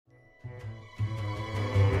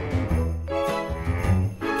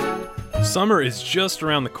Summer is just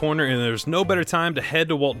around the corner, and there's no better time to head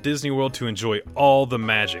to Walt Disney World to enjoy all the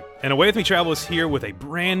magic. And Away With Me Travel is here with a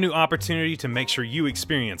brand new opportunity to make sure you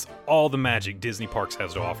experience all the magic Disney Parks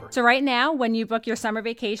has to offer. So right now, when you book your summer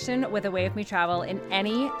vacation with Away With Me Travel in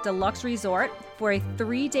any deluxe resort for a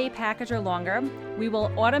 3-day package or longer, we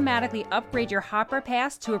will automatically upgrade your Hopper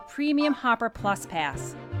Pass to a premium Hopper Plus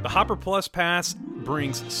Pass. The Hopper Plus Pass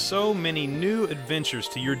brings so many new adventures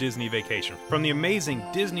to your Disney vacation. From the amazing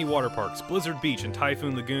Disney water parks, Blizzard Beach and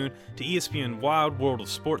Typhoon Lagoon, to ESPN Wild World of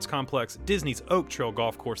Sports Complex, Disney's Oak Trail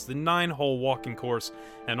Golf Course, the 9-hole walking course,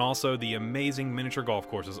 and also the amazing miniature golf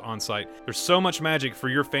courses on site. There's so much magic for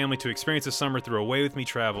your family to experience this summer through Away With Me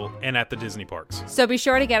Travel and at the Disney parks. So be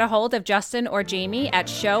sure to get a hold of Justin or Jamie at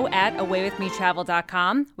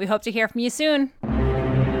show@awaywithmetravel.com. We hope to hear from you soon.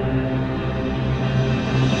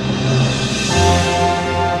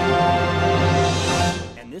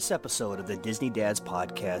 This episode of the Disney Dads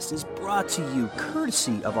Podcast is brought to you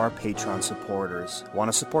courtesy of our Patreon supporters.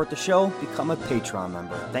 Want to support the show? Become a Patreon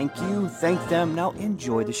member. Thank you, thank them. Now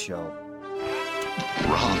enjoy the show.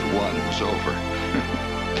 Round one was over.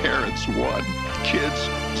 Parents won. Kids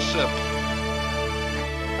sip.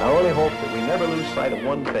 I only hope that we never lose sight of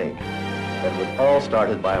one thing. That was all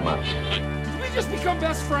started by a mouse. Did we just become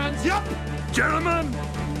best friends? Yep! Gentlemen,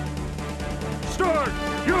 start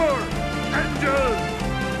your engine!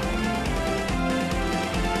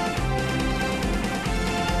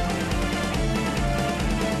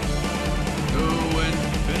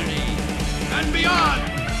 And beyond.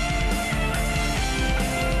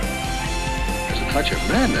 There's a touch of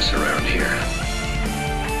madness around here.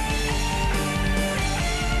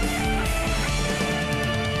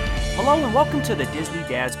 Hello and welcome to the Disney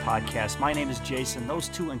Dads Podcast. My name is Jason. Those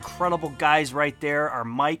two incredible guys right there are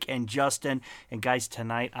Mike and Justin. And guys,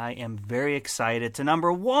 tonight I am very excited to,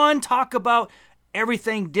 number one, talk about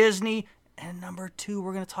everything Disney. And number two,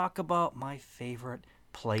 we're going to talk about my favorite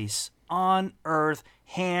place on earth,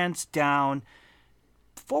 hands down.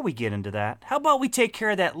 Before we get into that, how about we take care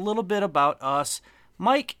of that little bit about us?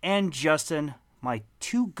 Mike and Justin, my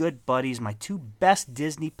two good buddies, my two best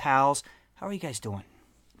Disney pals. How are you guys doing?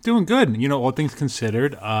 Doing good. You know, all things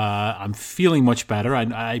considered, I'm feeling much better.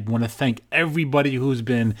 I want to thank everybody who's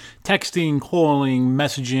been texting, calling,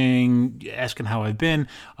 messaging, asking how I've been.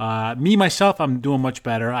 Me, myself, I'm doing much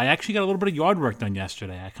better. I actually got a little bit of yard work done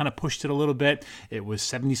yesterday. I kind of pushed it a little bit. It was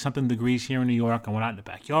 70-something degrees here in New York. I went out in the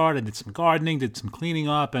backyard. I did some gardening, did some cleaning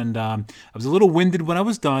up, and I was a little winded when I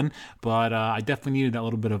was done, but I definitely needed that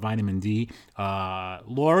little bit of vitamin D.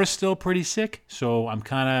 Laura's still pretty sick, so I'm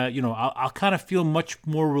kind of, I'll kind of feel much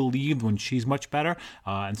more relieved when she's much better,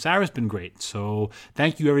 and Sarah's been great. So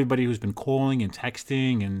thank you everybody who's been calling and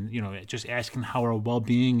texting and just asking how our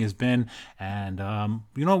well-being has been, and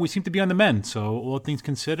we seem to be on the mend. So all things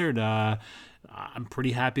considered, I'm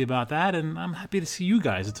pretty happy about that, and I'm happy to see you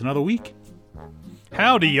guys. It's another week.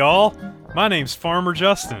 Howdy, y'all. My name's Farmer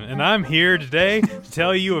Justin, and I'm here today to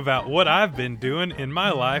tell you about what I've been doing in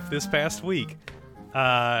my life this past week.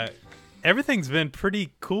 Everything's been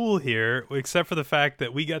pretty cool here, except for the fact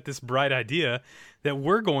that we got this bright idea that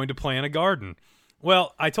we're going to plant a garden.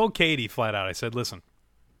 Well, I told Katie flat out, I said, listen,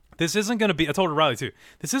 this isn't going to be, I told her Riley too,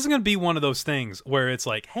 this isn't going to be one of those things where it's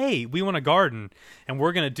like, hey, we want a garden, and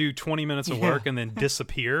we're going to do 20 minutes of work and then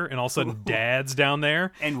disappear, and all of a sudden Dad's down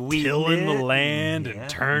there and tilling the land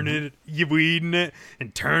and weeding it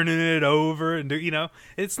and turning it over, and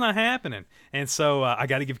it's not happening. And so I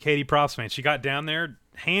got to give Katie props, man. She got down there,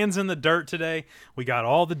 hands in the dirt today. We got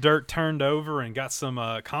all the dirt turned over and got some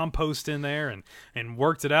compost in there and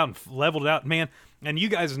worked it out and leveled it out, man. And you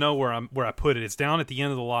guys know where I put it. It's down at the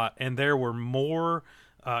end of the lot, and there were more,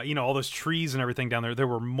 all those trees and everything down there. There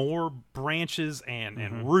were more branches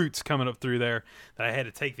and roots coming up through there that I had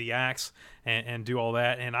to take the axe and do all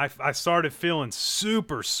that. And I started feeling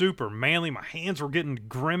super, super manly. My hands were getting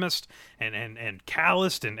grimaced and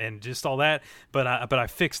calloused and just all that. But I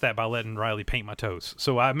fixed that by letting Riley paint my toes.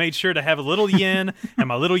 So I made sure to have a little yin and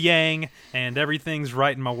my little yang, and everything's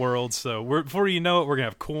right in my world. So before you know it, we're going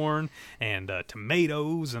to have corn and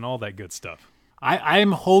tomatoes and all that good stuff. I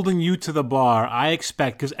am holding you to the bar. I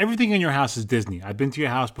expect, because everything in your house is Disney. I've been to your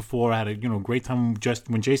house before. I had a great time just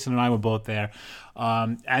when Jason and I were both there.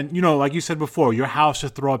 And like you said before, your house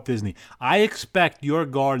should throw up Disney. I expect your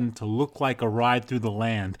garden to look like a ride through the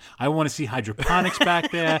land. I want to see hydroponics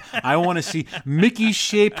back there. I want to see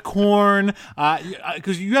Mickey-shaped corn.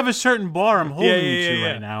 Because you have a certain bar I'm holding you to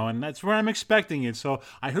right now, and that's where I'm expecting it. So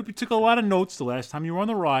I hope you took a lot of notes the last time you were on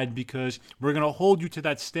the ride, because we're going to hold you to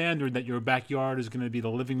that standard that your backyard card is going to be the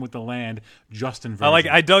Living with the Land Justin version.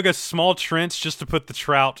 I dug a small trench just to put the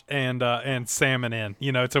trout and salmon in,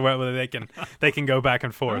 to where they can go back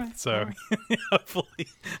and forth. Right, so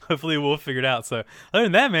hopefully we'll figure it out. So other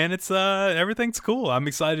than that, man, it's everything's cool. I'm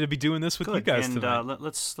excited to be doing this with you guys tonight.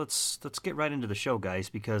 Let's get right into the show, guys,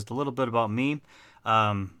 because a little bit about me.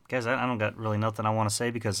 Guys, I don't got really nothing I want to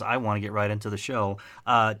say because I want to get right into the show.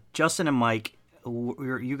 Justin and Mike,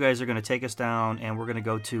 you guys are going to take us down, and we're going to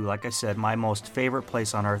go to, like I said, my most favorite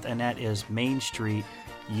place on earth, and that is Main Street,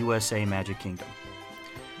 USA Magic Kingdom.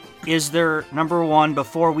 Is there, number one,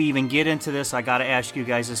 before we even get into this, I got to ask you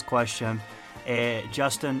guys this question.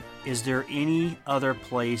 Justin, is there any other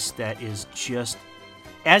place that is just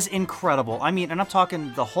as incredible? I mean, and I'm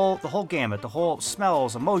talking the whole gamut, the whole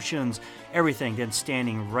smells, emotions, everything, than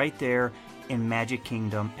standing right there in Magic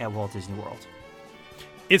Kingdom at Walt Disney World.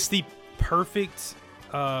 It's the perfect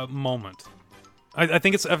moment. I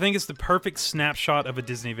think it's the perfect snapshot of a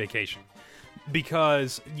Disney vacation,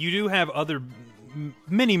 because you do have other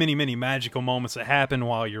many magical moments that happen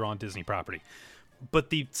while you're on Disney property.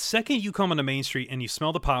 But the second you come onto Main Street and you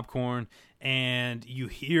smell the popcorn and you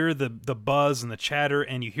hear the buzz and the chatter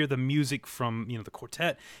and you hear the music from the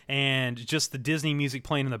quartet and just the Disney music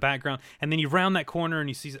playing in the background, and then you round that corner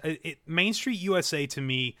and you see Main Street USA to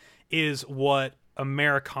me is what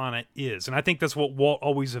Americana is. And I think that's what Walt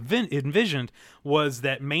always envisioned, was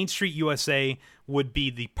that Main Street USA would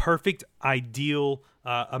be the perfect ideal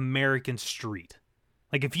American street.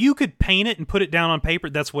 Like if you could paint it and put it down on paper,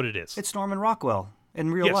 that's what it is. It's Norman Rockwell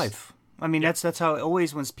in real life. I mean, that's how it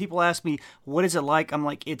always, when people ask me, what is it like? I'm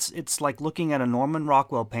like, it's like looking at a Norman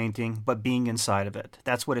Rockwell painting, but being inside of it.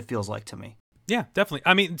 That's what it feels like to me. Yeah, definitely.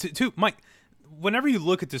 I mean, too, Mike, whenever you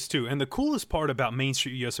look at this too, and the coolest part about Main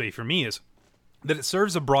Street USA for me is that it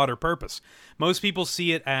serves a broader purpose. Most people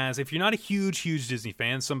see it as, if you're not a huge Disney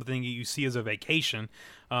fan, something you see as a vacation,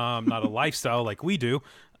 not a lifestyle like we do,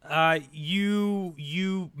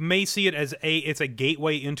 you may see it as it's a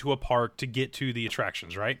gateway into a park to get to the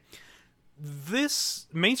attractions, right? This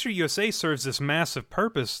Main Street USA serves this massive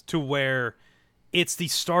purpose to where it's the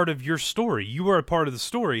start of your story. You are a part of the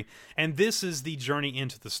story, and this is the journey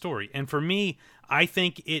into the story. And for me, I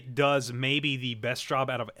think it does maybe the best job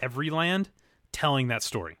out of every land telling that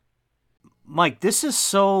story. Mike, this is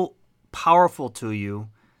so powerful to you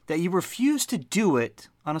that you refuse to do it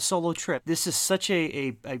on a solo trip. This is such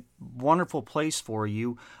a wonderful place for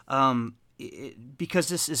you,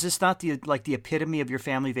 because is this not the epitome of your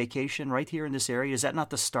family vacation right here in this area? Is that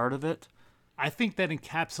not the start of it? I think that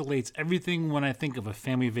encapsulates everything when I think of a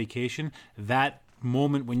family vacation. That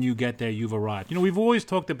moment when you get there, you've arrived. We've always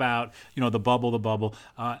talked about, the bubble.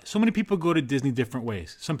 So many people go to Disney different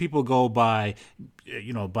ways. Some people go by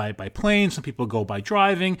plane. Some people go by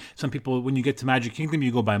driving. Some people, when you get to Magic Kingdom,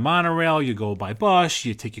 you go by monorail, you go by bus,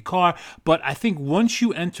 you take your car. But I think once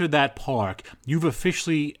you enter that park, you've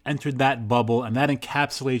officially entered that bubble, and that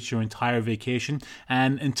encapsulates your entire vacation.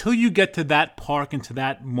 And until you get to that park and to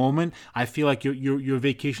that moment, I feel like your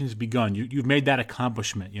vacation's begun. You've made that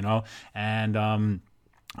accomplishment, and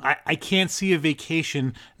I can't see a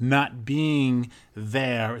vacation not being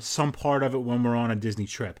there, some part of it, when we're on a Disney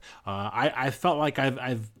trip. I felt like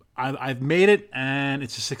I've made it, and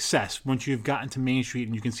it's a success once you've gotten to Main Street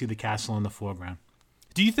and you can see the castle in the foreground.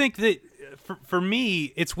 Do you think that, for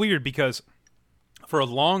me, it's weird because for a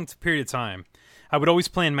long period of time, I would always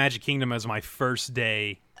plan Magic Kingdom as my first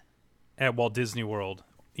day at Walt Disney World,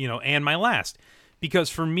 and my last. Because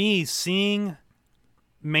for me, seeing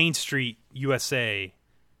Main Street USA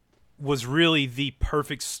was really the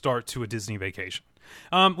perfect start to a Disney vacation.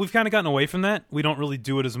 We've kind of gotten away from that. We don't really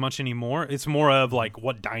do it as much anymore. It's more of like,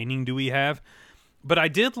 what dining do we have? But I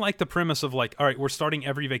did like the premise of like, all right, we're starting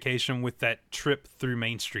every vacation with that trip through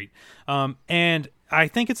Main Street. And I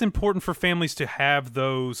think it's important for families to have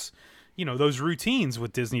those, those routines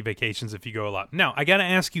with Disney vacations if you go a lot. Now, I got to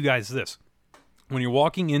ask you guys this. When you're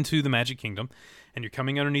walking into the Magic Kingdom and you're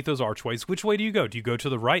coming underneath those archways, which way do you go? Do you go to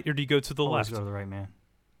the right or do you go to the Always left? Go to the right, man.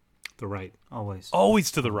 The right.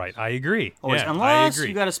 Always to the right. I agree. Always. Yeah, Unless I agree.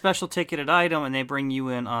 you got a special ticketed item and they bring you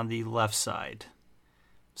in on the left side.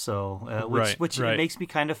 So, which right. makes me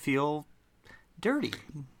kind of feel dirty.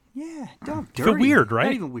 Yeah, dirty. Feel weird, right?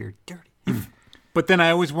 Not even weird, dirty. But then I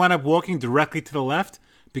always wind up walking directly to the left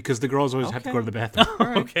because the girls always have to go to the bathroom.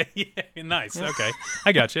 Right. Okay, yeah, nice. Yeah. Okay,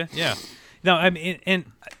 I got you. Yeah. No, I mean, and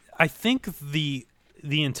I think the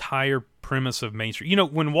entire premise of Main Street,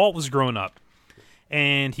 when Walt was growing up,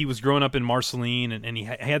 and he was growing up in Marceline, and he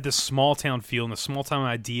had this small town feel and this small town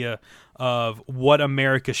idea of what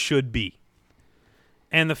America should be.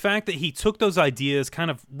 And the fact that he took those ideas,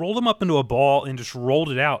 kind of rolled them up into a ball and just rolled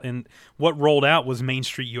it out, and what rolled out was Main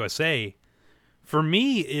Street USA, for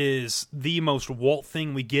me is the most Walt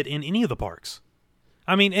thing we get in any of the parks.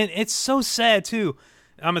 I mean, and it's so sad too.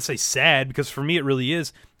 I'm going to say sad because for me it really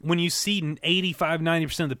is. When you see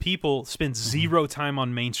 85-90% of the people spend zero time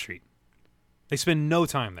on Main Street. They spend no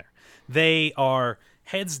time there. They are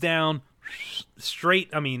heads down, straight,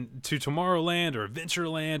 I mean, to Tomorrowland or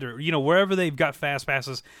Adventureland or, you know, wherever they've got fast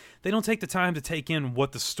passes. They don't take the time to take in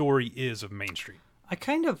what the story is of Main Street. I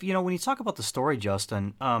kind of, you know, when you talk about the story,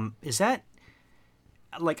 Justin, is that,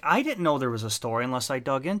 like, I didn't know there was a story unless I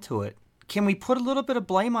dug into it. Can we put a little bit of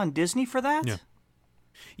blame on Disney for that?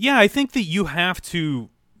 Yeah, I think that you have to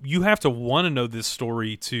want to know this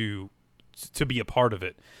story to be a part of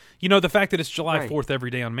it. You know, the fact that it's July 4th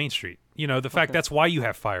every day on Main Street. You know, the fact that's why you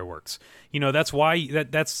have fireworks. You know, that's why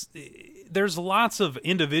there's lots of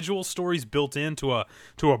individual stories built into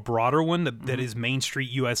a broader one that is Main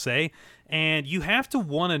Street USA, and you have to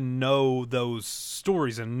want to know those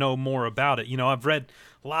stories and know more about it. You know, I've read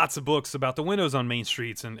lots of books about the windows on Main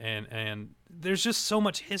Streets, and there's just so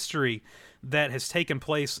much history that has taken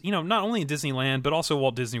place, you know, not only in Disneyland, but also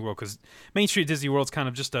Walt Disney World, because Main Street Disney World is kind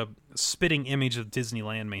of just a spitting image of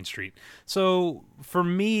Disneyland Main Street. So for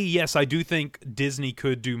me, yes, I do think Disney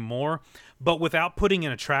could do more, but without putting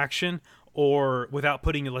an attraction or without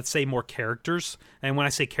putting, let's say, more characters. And when I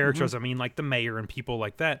say characters, I mean like the mayor and people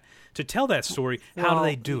like that to tell that story. How do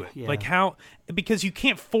they do it? Yeah. Like how? Because you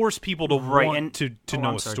can't force people to want to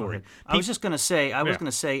know a story. I was just going to say.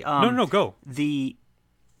 No, go.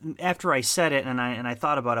 After I said it and I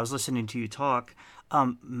thought about it, I was listening to you talk.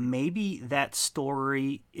 Maybe that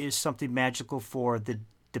story is something magical for the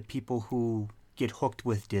people who get hooked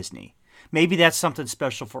with Disney. Maybe that's something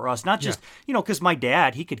special for us, not just, you know, because my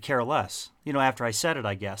dad, he could care less, you know, after I said it,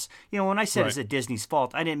 I guess. You know, when I said, is it Disney's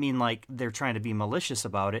fault, I didn't mean like they're trying to be malicious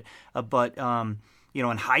about it, but, you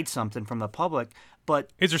know, and hide something from the public.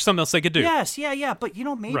 But is there something else they could do? Yes, yeah. But, you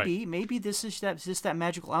know, maybe this is that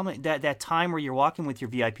magical element, that time where you're walking with your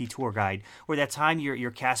VIP tour guide, or that time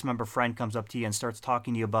your cast member friend comes up to you and starts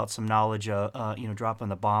talking to you about some knowledge, you know, dropping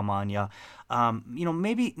the bomb on you. You know,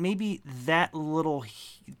 maybe that little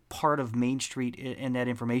part of Main Street and that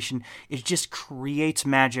information, it just creates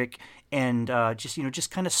magic and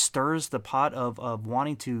just kind of stirs the pot of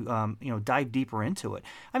wanting to, you know, dive deeper into it.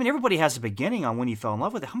 I mean, everybody has a beginning on when you fell in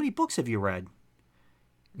love with it. How many books have you read?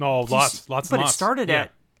 No, lots. But it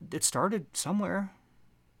started somewhere.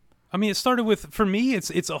 I mean, it started with, for me,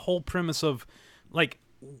 it's a whole premise of, like,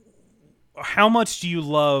 how much do you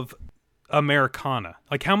love Americana?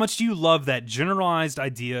 Like, how much do you love that generalized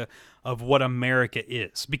idea of what America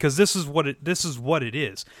is? Because this is what it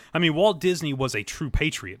is. I mean, Walt Disney was a true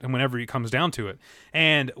patriot, and whenever it comes down to it,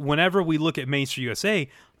 and whenever we look at Main Street USA,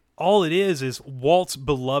 all it is Walt's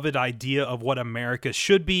beloved idea of what America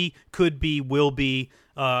should be, could be, will be,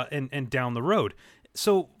 and down the road.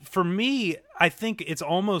 So for me, I think it's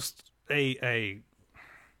almost a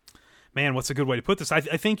man, what's a good way to put this? I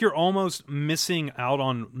think you're almost missing out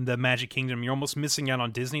on the Magic Kingdom. You're almost missing out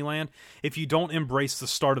on Disneyland if you don't embrace the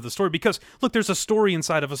start of the story. Because, look, there's a story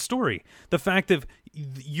inside of a story. The fact of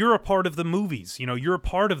you're a part of the movies. You know, you're a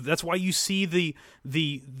part of... That's why you see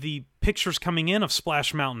the pictures coming in of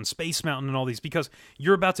Splash Mountain, Space Mountain, and all these, because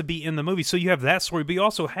you're about to be in the movie. So you have that story, but you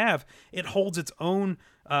also have... It holds its own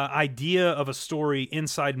idea of a story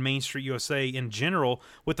inside Main Street USA in general,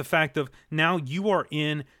 with the fact of now you are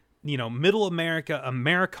in... You know, middle America,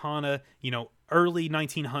 Americana, you know, early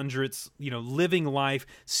 1900s, you know, living life,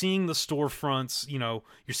 seeing the storefronts, you know,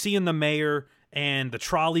 you're seeing the mayor and the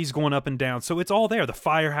trolleys going up and down. So it's all there. The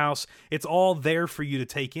firehouse, it's all there for you to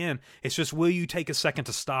take in. It's just, will you take a second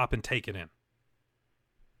to stop and take it in?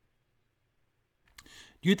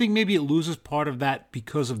 Do you think maybe it loses part of that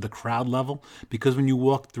because of the crowd level? Because when you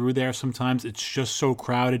walk through there, sometimes it's just so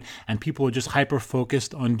crowded and people are just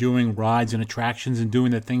hyper-focused on doing rides and attractions and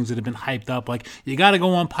doing the things that have been hyped up. Like, you got to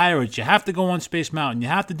go on Pirates, you have to go on Space Mountain, you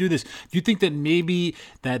have to do this. Do you think that maybe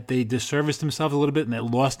that they disserviced themselves a little bit and they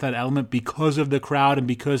lost that element because of the crowd and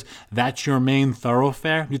because that's your main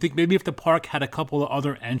thoroughfare? Do you think maybe if the park had a couple of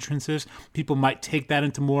other entrances, people might take that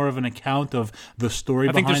into more of an account of the story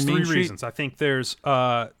behind Main Street? I think there's three reasons. I think there's...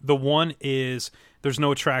 the one is there's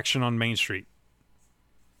no attraction on Main Street.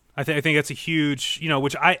 I think that's a huge, you know,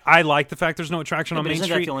 which I like the fact there's no attraction on Main Street.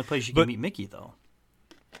 Isn't that the only place you can meet Mickey, though?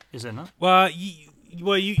 Is it not? Well,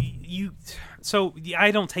 so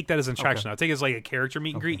I don't take that as an attraction. I take it as like a character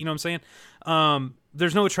meet and greet. You know what I'm saying?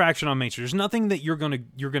 There's no attraction on Main Street. There's nothing that you're gonna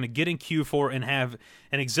get in queue for and have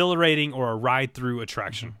an exhilarating or a ride through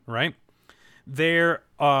attraction, right? there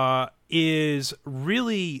is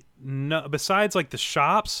really no, besides like the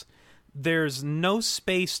shops, there's no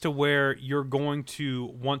space to where you're going to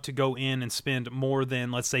want to go in and spend more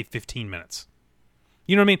than, let's say, 15 minutes.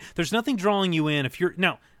 You know what I mean? There's nothing drawing you in.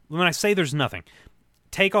 Now, when I say there's nothing,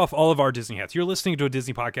 take off all of our Disney hats. You're listening to a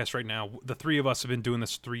Disney podcast right now. The three of us have been doing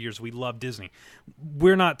this 3 years. We love Disney.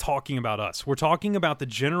 We're not talking about us. We're talking about the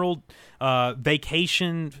general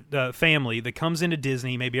vacation family that comes into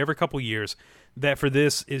Disney maybe every couple years that for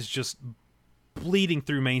this is just bleeding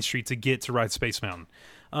through Main Street to get to ride Space Mountain.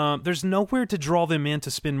 There's nowhere to draw them in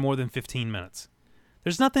to spend more than 15 minutes.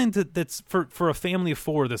 There's nothing that's for a family of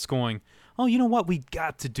four that's going, oh, you know what? We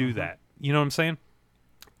got to do that. You know what I'm saying?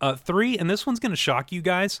 3, and this one's going to shock you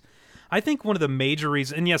guys. I think one of the major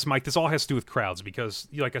reasons, and yes, Mike, this all has to do with crowds because,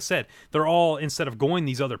 like I said, they're all, instead of going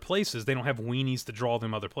these other places, they don't have weenies to draw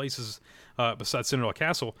them other places besides Cinderella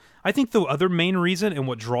Castle. I think the other main reason and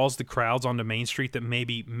what draws the crowds onto Main Street that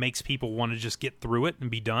maybe makes people want to just get through it and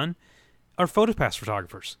be done are PhotoPass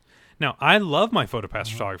photographers. Now, I love my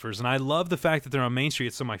PhotoPass photographers, and I love the fact that they're on Main Street.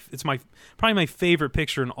 It's my probably my favorite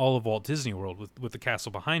picture in all of Walt Disney World with the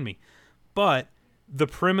castle behind me. But the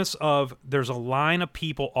premise of there's a line of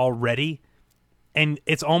people already, and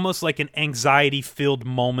it's almost like an anxiety-filled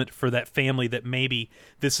moment for that family that maybe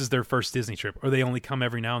this is their first Disney trip, or they only come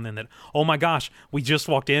every now and then that, oh my gosh, we just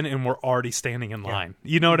walked in and we're already standing in line.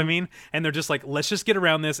 You know what I mean? And they're just like, let's just get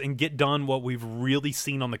around this and get done what we've really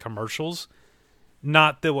seen on the commercials,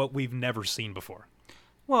 not what we've never seen before.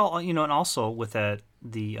 Well, and also with that,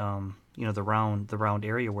 the round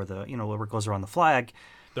area where where it goes around the flag.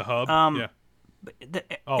 The hub,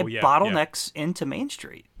 it bottlenecks into Main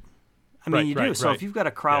Street. I mean, you do. So if you've got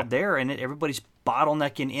a crowd there and everybody's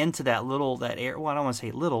bottlenecking into that area, well, I don't want to say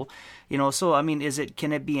little, so I mean,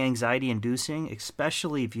 can it be anxiety inducing,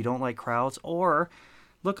 especially if you don't like crowds? Or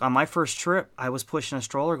look, on my first trip, I was pushing a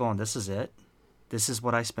stroller going, this is it. This is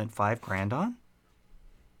what I spent $5,000 on.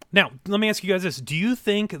 Now, let me ask you guys this. Do you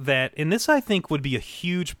think that, and this I think would be a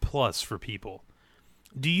huge plus for people,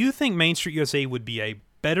 do you think Main Street USA would be a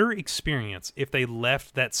better experience if they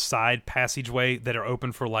left that side passageway that are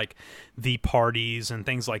open for like the parties and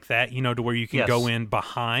things like that, to where you can go in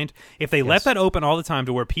behind? If they left that open all the time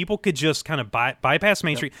to where people could just kind of bypass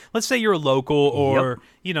Main Street. Let's say you're a local or,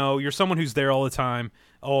 you're someone who's there all the time,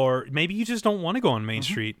 or maybe you just don't want to go on Main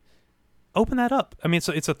Street. Open that up. I mean,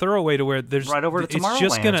 it's a thorough way to where there's right over to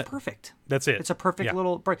Tomorrowland. It's perfect. That's it. It's a perfect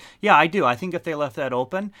little break. Yeah, I do. I think if they left that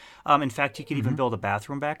open, in fact, you could even build a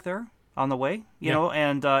bathroom back there on the way,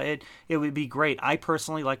 and it would be great. I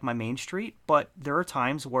personally like my Main Street, but there are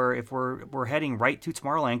times where if we're heading right to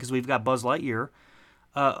Tomorrowland because we've got Buzz Lightyear,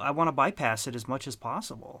 I want to bypass it as much as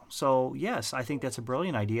possible. So yes, I think that's a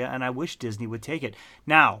brilliant idea, and I wish Disney would take it.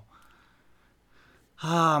 Now,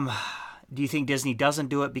 do you think Disney doesn't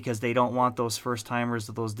do it because they don't want those first timers,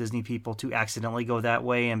 those Disney people, to accidentally go that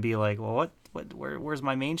way and be like, well, where's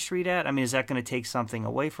my Main Street at? I mean, is that going to take something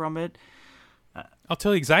away from it? I'll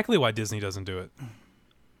tell you exactly why Disney doesn't do it.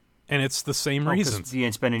 And it's the same reasons. You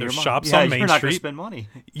ain't spending There's your money. shops on Main you're not Street. Gonna spend money.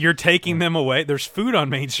 You're taking them away. There's food on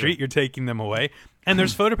Main Street. You're taking them away. And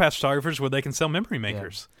there's PhotoPass photographers where they can sell memory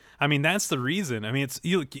makers. I mean, that's the reason. I mean, it's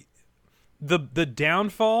the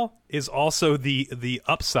downfall is also the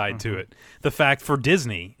upside to it. The fact for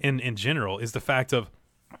Disney in general is the fact of,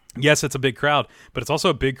 yes, it's a big crowd, but it's also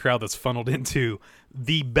a big crowd that's funneled into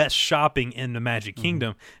the best shopping in the Magic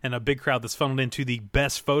Kingdom, and a big crowd that's funneled into the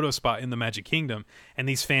best photo spot in the Magic Kingdom, and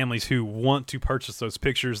these families who want to purchase those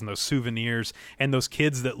pictures and those souvenirs, and those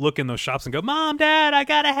kids that look in those shops and go, Mom, Dad, I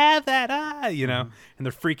gotta have that, and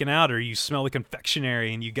they're freaking out, or you smell a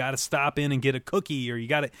confectionery and you gotta stop in and get a cookie, or you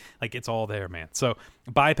gotta, like, it's all there, man. So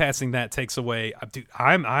bypassing that takes away, dude,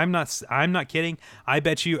 I'm not kidding. I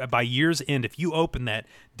bet you by year's end, if you open that,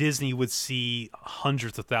 Disney would see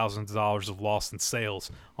hundreds of thousands of dollars of loss in sales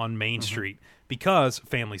on Main Street because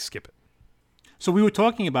families skip it. So we were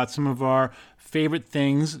talking about some of our favorite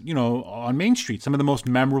things, on Main Street, some of the most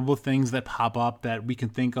memorable things that pop up that we can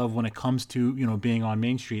think of when it comes to, being on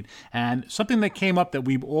Main Street. And something that came up that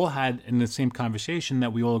we all had in the same conversation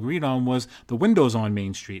that we all agreed on was the windows on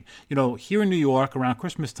Main Street. Here in New York around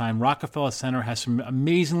Christmas time, Rockefeller Center has some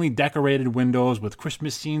amazingly decorated windows with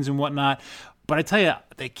Christmas scenes and whatnot. But I tell you,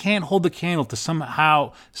 they can't hold the candle to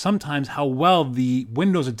sometimes how well the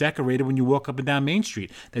windows are decorated when you walk up and down Main Street.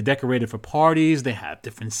 They're decorated for parties. They have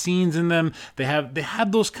different scenes in them. They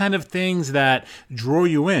have those kind of things that draw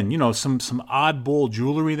you in. Some oddball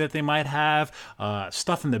jewelry that they might have,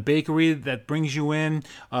 stuff in the bakery that brings you in.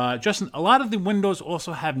 Justin, a lot of the windows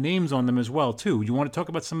also have names on them as well, too. You want to talk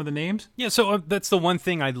about some of the names? Yeah, so that's the one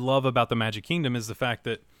thing I love about the Magic Kingdom is the fact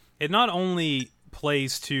that it not only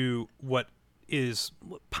plays to what is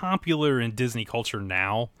popular in Disney culture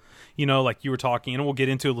now, like you were talking, and we'll get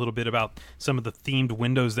into a little bit about some of the themed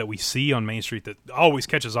windows that we see on Main Street that always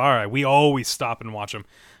catches our eye. We always stop and watch them.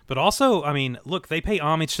 But also, I mean, look, they pay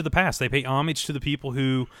homage to the past. They pay homage to the people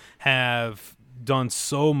who have done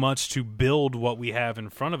so much to build what we have in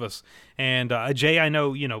front of us. And Jay, I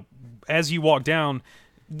know, as you walk down,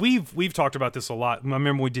 we've talked about this a lot. I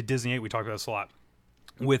remember when we did Disney 8, we talked about this a lot,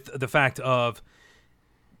 with the fact of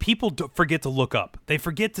people forget to look up. They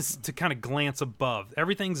forget to kind of glance above.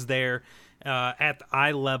 Everything's there at the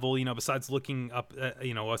eye level, besides looking up,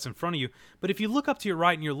 what's in front of you. But if you look up to your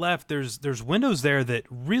right and your left, there's windows there that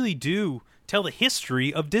really do tell the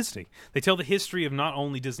history of Disney. They tell the history of not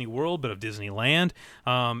only Disney World, but of Disneyland.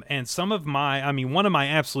 And one of my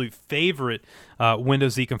absolute favorite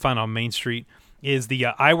windows that you can find on Main Street is the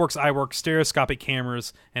iWorks stereoscopic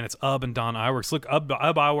cameras, and it's Ub and Don Iwerks. Look, Ub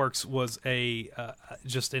Iwerks was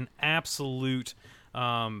just an absolute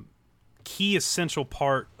key essential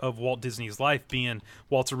part of Walt Disney's life, being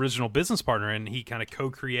Walt's original business partner, and he kind of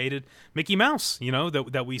co-created Mickey Mouse,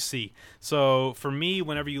 that we see. So for me,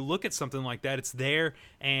 whenever you look at something like that, it's there,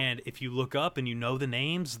 and if you look up and you know the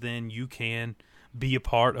names, then you can be a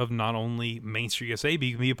part of not only Main Street USA, but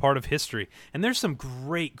you can be a part of history. And there's some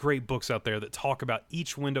great books out there that talk about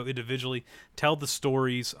each window individually, tell the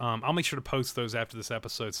stories. I'll make sure to post those after this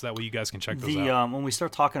episode, so that way you guys can check those out. When we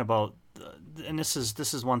start talking about, and this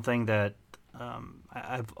is one thing that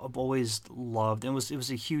I've always loved, and it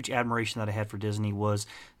was a huge admiration that I had for Disney, was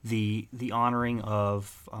the honoring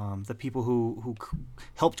of the people who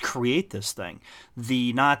helped create this thing.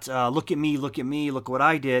 The not look at me, look what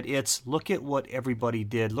I did. It's look at what everybody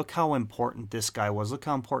did. Look how important this guy was. Look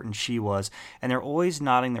how important she was. And they're always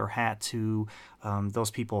nodding their hat to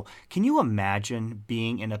those people. Can you imagine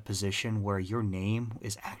being in a position where your name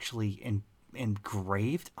is actually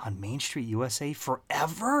engraved on Main Street USA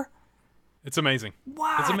forever? It's amazing.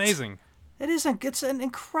 What? It's amazing. It isn't. It's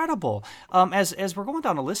incredible. As we're going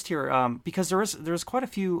down the list here, because there's quite a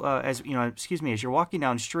few. As you're walking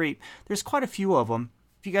down the street, there's quite a few of them.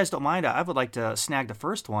 If you guys don't mind, I would like to snag the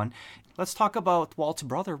first one. Let's talk about Walt's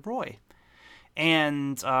brother, Roy.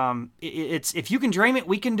 And it's if you can dream it,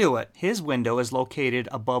 we can do it. His window is located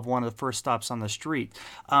above one of the first stops on the street.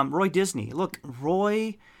 Roy Disney. Look,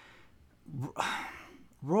 Roy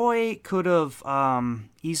could have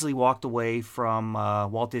easily walked away from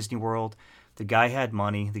Walt Disney World. The guy had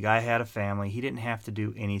money. The guy had a family. He didn't have to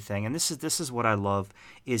do anything. And this is what I love,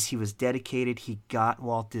 is he was dedicated. He got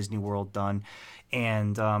Walt Disney World done.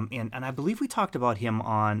 And I believe we talked about him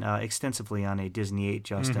on extensively on a Disney 8,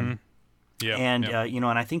 Justin. Mm-hmm. Yeah. And and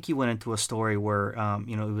I think he went into a story where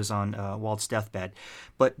it was on Walt's deathbed.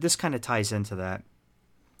 But this kind of ties into that.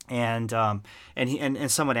 And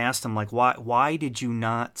someone asked him, like, why did you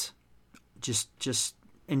not just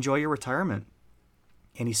enjoy your retirement?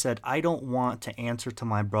 And he said, I don't want to answer to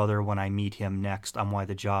my brother when I meet him next on why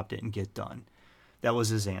the job didn't get done. That was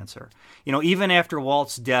his answer. Even after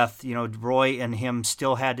Walt's death, Roy and him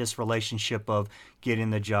still had this relationship of getting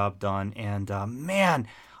the job done. And man,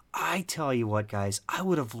 I tell you what, guys, I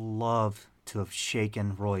would have loved to have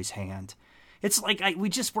shaken Roy's hand. It's like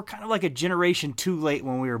we're kind of like a generation too late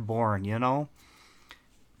when we were born, How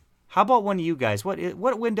about one of you guys?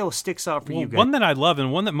 What window sticks out for you guys? One that I love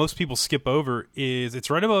and one that most people skip over is,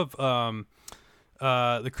 it's right above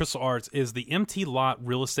the Crystal Arts, is the MT Lot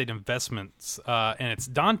Real Estate Investments, and it's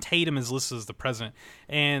Don Tatum is listed as the president.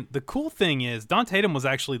 And the cool thing is, Don Tatum was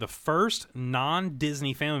actually the first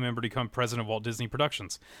non-Disney family member to become president of Walt Disney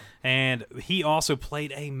Productions, and he also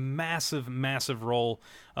played a massive role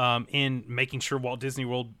in making sure Walt Disney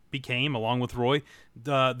World became, along with Roy,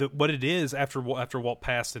 what it is after Walt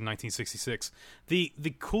passed in 1966.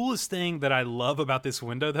 The coolest thing that I love about this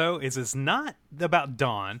window, though, is it's not about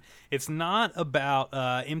Don. It's not about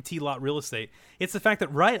MT Lot Real Estate. It's the fact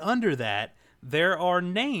that right under that, there are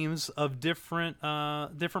names of different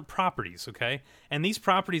properties, okay? And these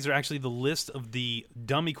properties are actually the list of the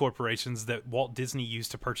dummy corporations that Walt Disney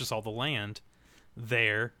used to purchase all the land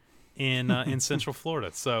there in Central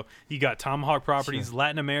Florida. So you got Tomahawk Properties, sure.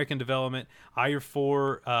 Latin American Development,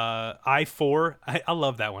 I4, I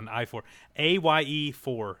love that one, I4,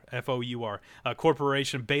 AYE4, FOUR,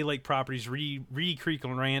 Corporation, Bay Lake Properties, Reedy Creek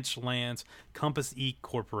Ranch Lands, Compass East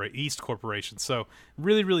Corporation. So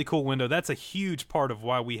really cool window. That's a huge part of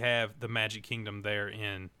why we have the Magic Kingdom there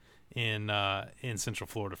in Central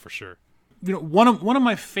Florida for sure. one of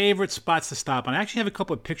my favorite spots to stop, and I actually have a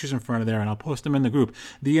couple of pictures in front of there, and I'll post them in the group.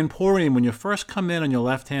 The Emporium, when you first come in on your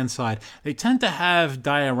left-hand side, they tend to have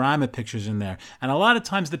diorama pictures in there. And a lot of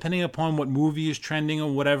times, depending upon what movie is trending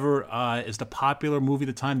or whatever is the popular movie at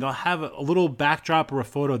the time, they'll have a little backdrop or a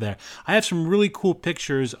photo there. I have some really cool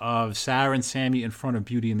pictures of Sarah and Sammy in front of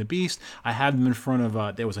Beauty and the Beast. I have them in front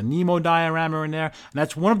of, there was a Nemo diorama in there. And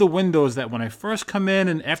that's one of the windows that when I first come in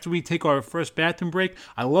and after we take our first bathroom break,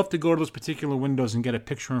 I love to go to those particular windows and get a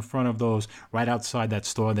picture in front of those right outside that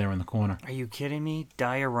store there in the corner. Are you kidding me?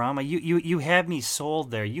 Diorama? You have me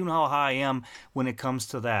sold there. You know how I am when it comes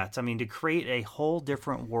to that. I mean, to create a whole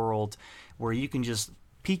different world where you can just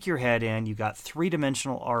peek your head in, you got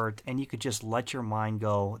three-dimensional art, and you could just let your mind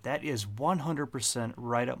go. That is 100%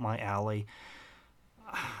 right up my alley.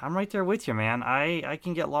 I'm right there with you, man. I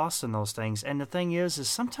can get lost in those things. And the thing is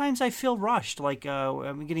sometimes I feel rushed, like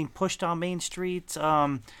I'm getting pushed down Main Street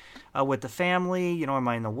with the family. You know, am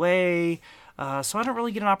I in the way? So I don't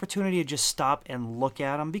really get an opportunity to just stop and look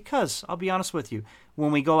at them because, I'll be honest with you,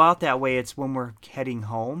 when we go out that way, it's when we're heading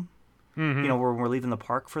home. Mm-hmm. You know, when we're leaving the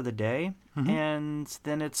park for the day. Mm-hmm. And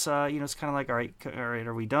then it's, it's kind of like, all right,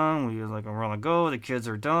 are we done? We're going to go. The kids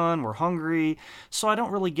are done. We're hungry. So I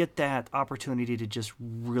don't really get that opportunity to just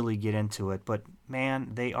really get into it. But,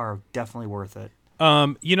 man, they are definitely worth it.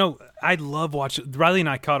 I love watching. Riley and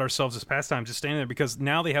I caught ourselves this past time just standing there because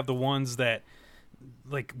now they have the ones that,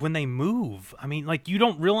 like, when they move, I mean, like, you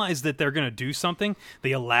don't realize that they're going to do something.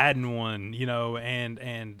 The Aladdin one,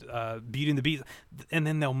 and Beauty and the Beast, and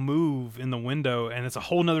then they'll move in the window, and it's a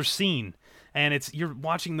whole nother scene. And you're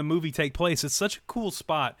watching the movie take place. It's such a cool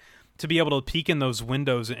spot to be able to peek in those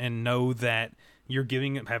windows and know that you're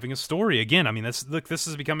having a story. Again, I mean, this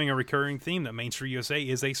is becoming a recurring theme that Main Street USA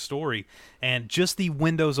is a story, and just the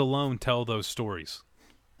windows alone tell those stories.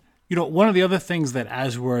 One of the other things that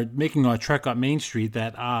as we're making our trek up Main Street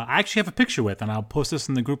that I actually have a picture with, and I'll post this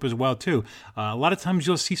in the group as well, too. A lot of times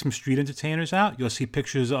you'll see some street entertainers out. You'll see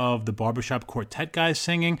pictures of the Barbershop Quartet guys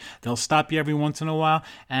singing. They'll stop you every once in a while.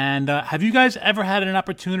 And have you guys ever had an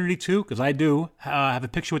opportunity to, because I do, have a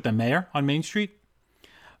picture with the mayor on Main Street?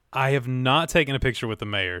 I have not taken a picture with the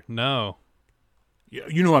mayor, no.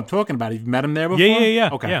 You know what I'm talking about. Have you met him there before?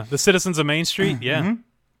 Yeah. Okay. Yeah, the citizens of Main Street, yeah. Mm-hmm.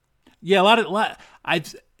 Yeah,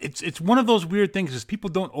 It's one of those weird things because people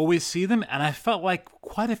don't always see them, and I felt like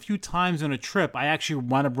quite a few times on a trip I actually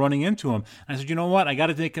wound up running into them. And I said, you know what, I got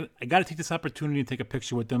to take this opportunity to take a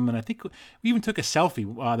picture with them. And I think we even took a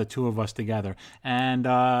selfie, the two of us together. And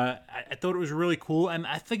I thought it was really cool. And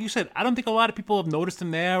I think you said, I don't think a lot of people have noticed them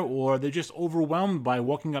there, or they're just overwhelmed by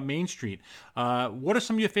walking up Main Street. What are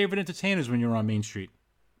some of your favorite entertainers when you're on Main Street?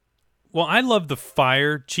 Well, I love the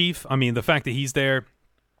fire chief. I mean, the fact that he's there.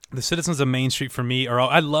 The citizens of Main Street for me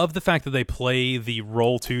I love the fact that they play the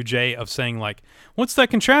role too, Jay, of saying, like, what's that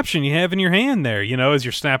contraption you have in your hand there, as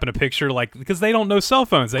you're snapping a picture, like, because they don't know cell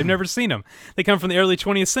phones. They've never seen them. They come from the early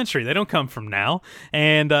 20th century. They don't come from now.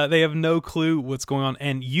 And they have no clue what's going on.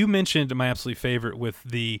 And you mentioned my absolute favorite with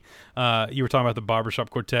you were talking about the Barbershop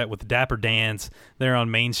Quartet with the Dapper Dans there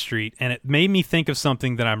on Main Street. And it made me think of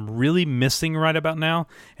something that I'm really missing right about now,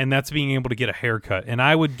 and that's being able to get a haircut. And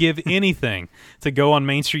I would give anything to go on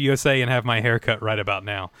Main Street USA and have my haircut right about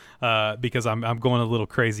now, because I'm going a little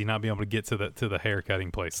crazy not being able to get to the haircutting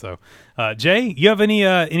place. So, Jay, you have any?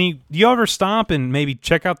 Do you ever stop and maybe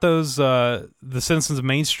check out those the citizens of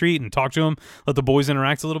Main Street and talk to them, let the boys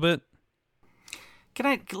interact a little bit?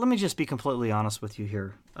 Let me just be completely honest with you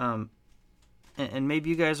here, and maybe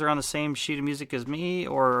you guys are on the same sheet of music as me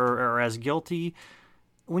or as guilty.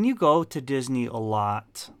 When you go to Disney a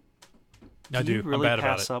lot, you really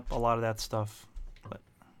pass up a lot of that stuff?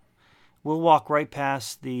 We'll walk right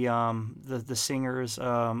past the singers.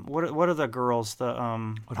 What are the girls?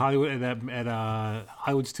 At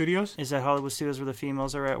Hollywood Studios. Is that Hollywood Studios where the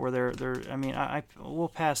females are at? Where they're? I mean, we'll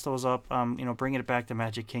pass those up. Bring it back to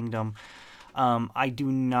Magic Kingdom. I do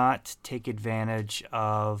not take advantage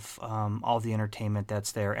of all the entertainment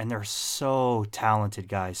that's there, and they're so talented,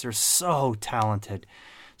 guys. They're so talented.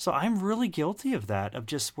 So I'm really guilty of that.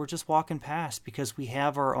 We're just walking past because we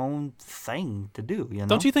have our own thing to do.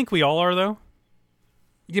 Don't you think we all are though?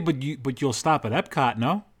 Yeah, but you'll stop at Epcot,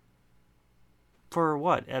 no? For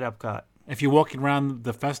what at Epcot? If you're walking around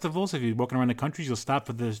the festivals, if you're walking around the countries, you'll stop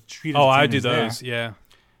for the street. Oh, I do those. There. Yeah.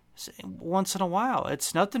 Once in a while,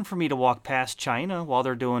 it's nothing for me to walk past China while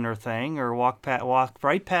they're doing their thing, or walk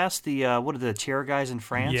right past the what are the chair guys in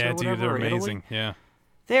France? Yeah, or whatever, dude, they're or amazing. Italy. Yeah.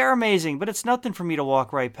 They are amazing, but it's nothing for me to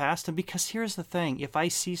walk right past them because here's the thing. If I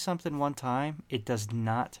see something one time, it does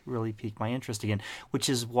not really pique my interest again, which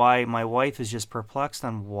is why my wife is just perplexed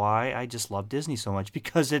on why I just love Disney so much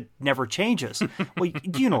because it never changes. Well,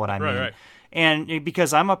 you know what I mean. Right. And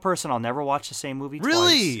because I'm a person, I'll never watch the same movie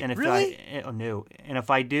Really? twice. And if Really? no. And if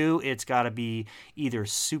I do, it's got to be either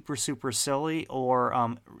super, super silly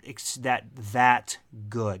or that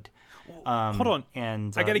good. Hold on.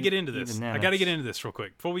 And I got to get into this. then I got to it's- get into this real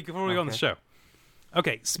quick before we go on the Okay. show.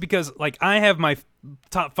 Okay, it's because like I have my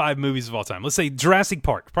top 5 movies of all time. Let's say Jurassic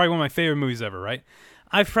Park, probably one of my favorite movies ever, right?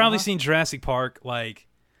 I've probably seen Jurassic Park like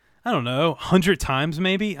I don't know, 100 times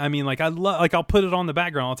maybe. I mean, like I'll put it on the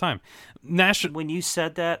background all the time. When you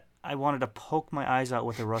said that, I wanted to poke my eyes out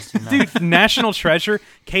with a rusty knife. Dude, National Treasure.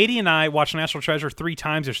 Katie and I watched National Treasure 3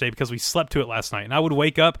 times yesterday because we slept to it last night, and I would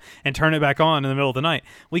wake up and turn it back on in the middle of the night.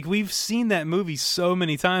 Like we've seen that movie so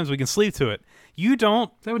many times, we can sleep to it. You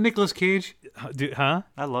don't, Is that with Nicolas Cage? huh?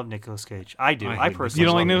 I love Nicolas Cage. I do. I I hate personally You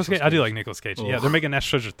don't love like Nicolas Cage? I do Cage. like Nicolas Cage. Yeah, Ugh. they're making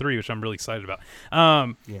National Treasure 3, which I'm really excited about.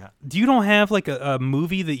 Yeah. You don't have like a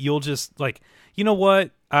movie that you'll just like, you know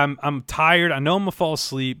what? I'm tired. I know I'm gonna fall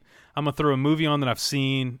asleep. I'm gonna throw a movie on that I've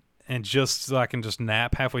seen and just so I can just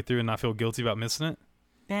nap halfway through and not feel guilty about missing it.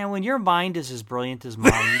 Man, when your mind is as brilliant as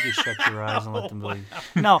mine, you just shut your eyes and let them believe.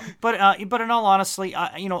 No, but in all honesty,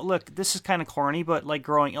 look, this is kind of corny, but like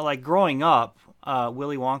growing up,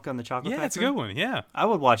 Willy Wonka and the Chocolate Yeah, Factory. it's a good one. Yeah. I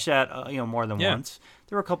would watch that, more than Yeah. once.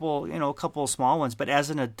 There were a couple of small ones, but as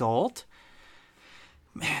an adult,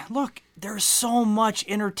 man, look, there's so much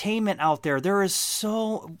entertainment out there. There is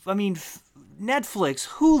Netflix,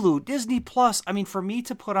 Hulu, Disney Plus. I mean, for me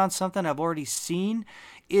to put on something I've already seen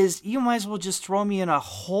is you might as well just throw me in a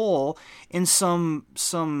hole in some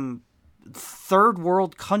third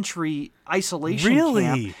world country isolation Really?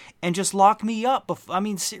 camp and just lock me up. I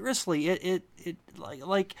mean, seriously, it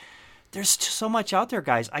like there's just so much out there,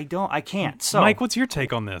 guys. I can't. So Mike, what's your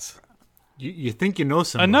take on this? You think you know I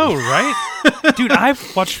somebody. know, right? Dude,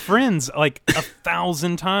 I've watched Friends like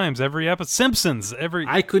 1,000 times every episode. Simpsons every.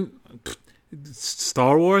 I couldn't.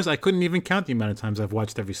 Star Wars. I couldn't even count the amount of times I've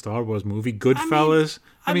watched every Star Wars movie. Goodfellas.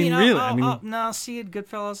 No, see it,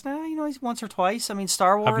 Goodfellas. Nah, once or twice. I mean,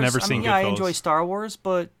 Star Wars. never seen I Goodfellas. enjoy Star Wars,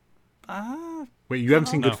 but Wait, you haven't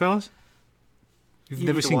seen know. Goodfellas? You've You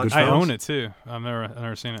never need to seen watch Goodfellas? I own it too. I've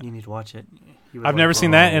never seen it. you need to watch it. You would I've like never it.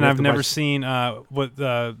 seen that, and we have I've to never watch- seen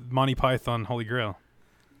Monty Python Holy Grail.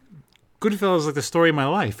 Goodfellas is like the story of my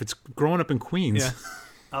life. It's growing up in Queens. Yeah.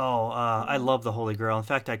 I love the Holy Grail. In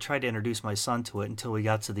fact, I tried to introduce my son to it until we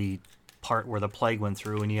got to the part where the plague went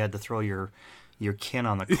through and you had to throw your kin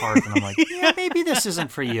on the cart. And I'm like, yeah, maybe this isn't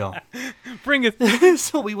for you. Bring it.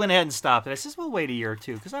 So we went ahead and stopped it. I says, well, wait a year or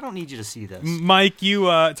two because I don't need you to see this. Mike, you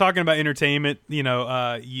talking about entertainment,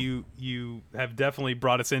 you have definitely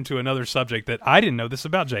brought us into another subject that I didn't know this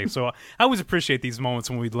about, Jay. So I always appreciate these moments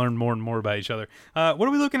when we learn more and more about each other. What are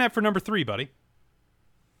we looking at for number 3, buddy?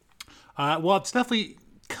 Well, it's definitely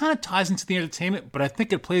kind of ties into the entertainment, but I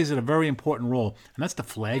think it plays a very important role, and that's the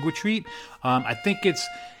flag retreat. I think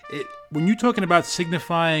when you're talking about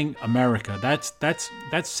signifying America,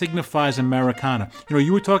 that signifies Americana.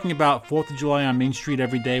 You were talking about 4th of July on Main Street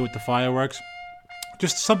every day with the fireworks.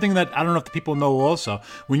 Just something that I don't know if the people know also.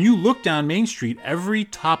 When you look down Main Street, every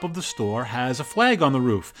top of the store has a flag on the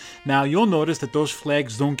roof. Now, you'll notice that those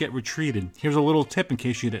flags don't get retreated. Here's a little tip in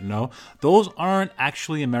case you didn't know. Those aren't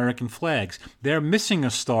actually American flags. They're missing a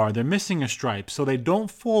star. They're missing a stripe. So they don't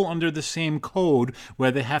fall under the same code where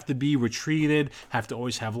they have to be retreated, have to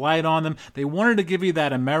always have light on them. They wanted to give you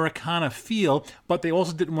that Americana feel, but they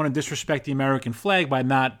also didn't want to disrespect the American flag by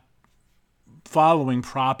not following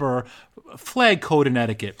proper flag code and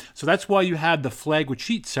etiquette. So that's why you have the flag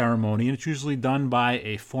retreat ceremony, and it's usually done by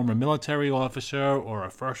a former military officer or a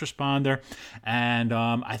first responder. And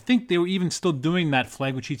I think they were even still doing that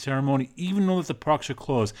flag retreat ceremony, even though the parks are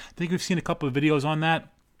closed. I think we've seen a couple of videos on that.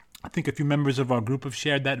 I think a few members of our group have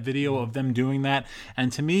shared that video of them doing that.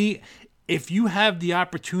 And to me, if you have the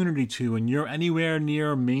opportunity to, and you're anywhere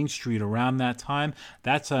near Main Street around that time,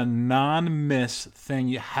 that's a non-miss thing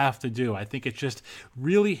you have to do. I think it just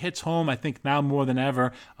really hits home. I think now more than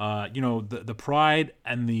ever, the pride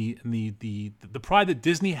and the pride that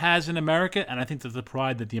Disney has in America, and I think that the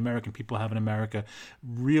pride that the American people have in America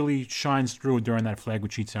really shines through during that flag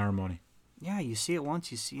retreat ceremony. Yeah, you see it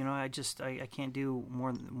once. You see, I can't do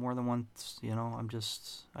more than once.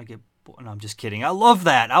 I get. No, I'm just kidding. I love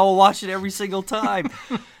that. I will watch it every single time.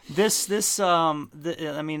 There's no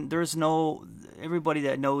everybody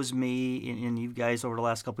that knows me and you guys over the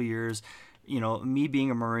last couple of years. Me being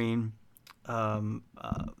a Marine,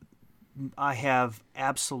 I have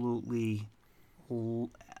absolutely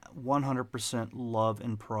 100% love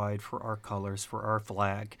and pride for our colors, for our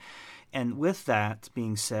flag. And with that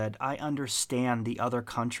being said, I understand the other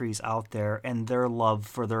countries out there and their love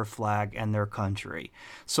for their flag and their country.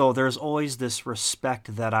 So there's always this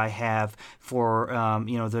respect that I have for,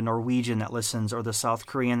 the Norwegian that listens or the South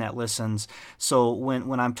Korean that listens. So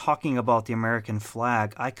when I'm talking about the American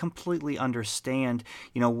flag, I completely understand.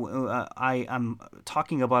 I'm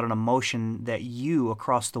talking about an emotion that you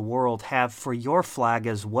across the world have for your flag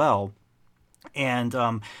as well.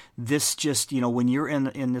 And this just, when you're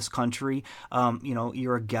in this country,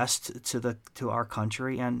 you're a guest to our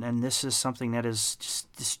country, and this is something that is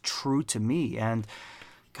just true to me. And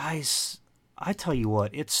guys, I tell you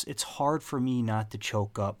what, it's hard for me not to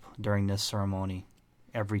choke up during this ceremony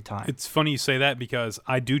every time. It's funny you say that because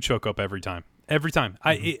I do choke up every time. Every time.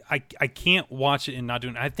 Mm-hmm. I can't watch it and not do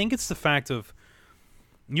it. I think it's the fact of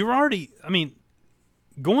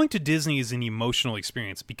going to Disney is an emotional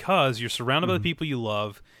experience because you're surrounded by the people you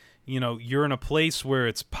love. You're in a place where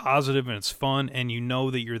it's positive and it's fun, and you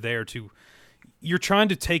know that you're trying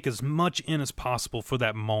to take as much in as possible for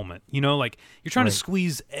that moment. You're trying to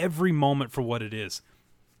squeeze every moment for what it is.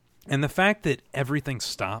 And the fact that everything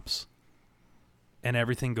stops and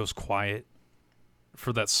everything goes quiet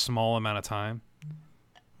for that small amount of time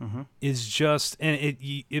is just, and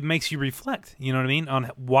it makes you reflect, you know what I mean, on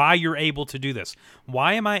why you're able to do this.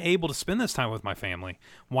 Why am I able to spend this time with my family?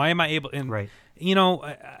 Why am I able? And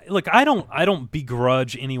look, I don't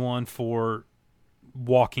begrudge anyone for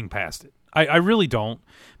walking past it. I really don't,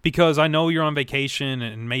 because I know you're on vacation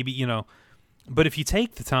and maybe but if you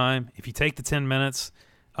take the time, if you take the 10 minutes,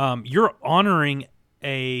 you're honoring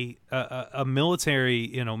a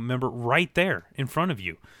military member right there in front of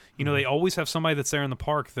you. They always have somebody that's there in the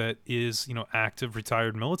park that is, active,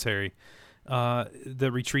 retired military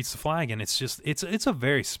that retreats the flag, and it's a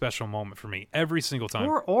very special moment for me every single time.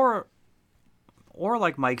 Or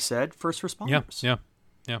like Mike said, first responders. Yeah.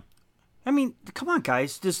 I mean, come on,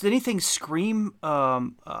 guys. Does anything scream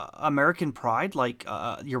American pride like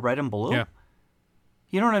your red and blue? Yeah.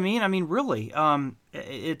 You know what I mean? I mean, really,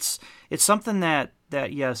 it's something that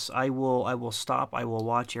yes, I will stop. I will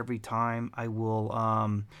watch every time. I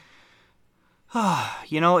will.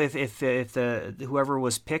 If the whoever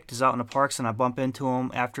was picked is out in the parks and I bump into them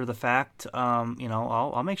after the fact,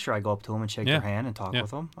 I'll make sure I go up to them and shake their hand and talk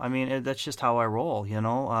with them. I mean, that's just how I roll.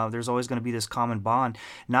 There's always going to be this common bond,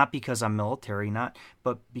 not because I'm military,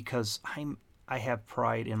 but because I have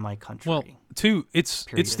pride in my country. Well, too, it's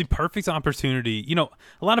the perfect opportunity.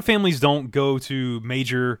 A lot of families don't go to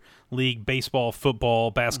Major League Baseball,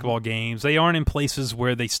 football, basketball games. They aren't in places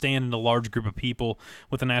where they stand in a large group of people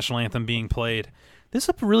with the national anthem being played. This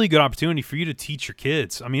is a really good opportunity for you to teach your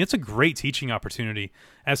kids. I mean, it's a great teaching opportunity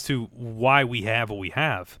as to why we have what we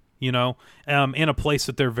have, in a place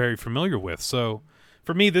that they're very familiar with. So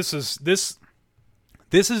for me, this is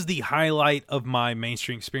the highlight of my Main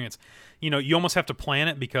Street experience. You almost have to plan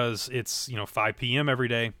it because it's 5 p.m. every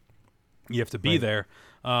day. You have to be there.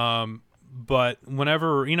 But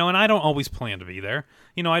whenever and I don't always plan to be there.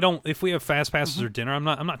 I don't. If we have fast passes or dinner, I'm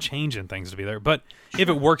not changing things to be there. But if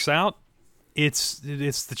it works out, it's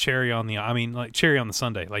the cherry on the. I mean, like cherry on the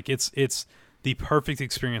sundae. Like it's the perfect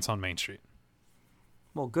experience on Main Street.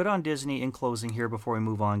 Well, good on Disney in closing here before we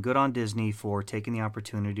move on. Good on Disney for taking the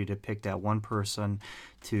opportunity to pick that one person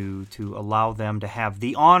to allow them to have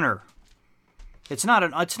the honor. It's not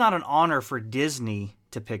an honor for Disney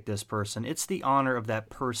to pick this person. It's the honor of that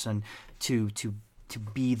person to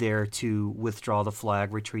be there to withdraw the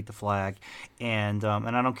flag, retreat the flag, and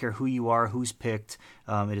I don't care who you are, who's picked.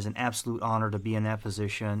 It is an absolute honor to be in that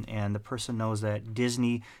position, and the person knows that.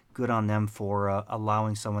 Disney, good on them for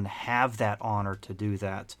allowing someone to have that honor to do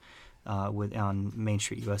that on Main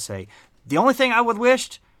Street USA. The only thing I would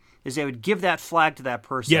wish is they would give that flag to that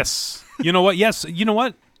person. Yes. You know what? Yes. You know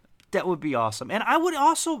what? That would be awesome. And I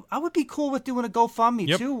would be cool with doing a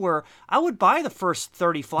GoFundMe too, where I would buy the first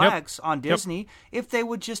 30 flags on Disney if they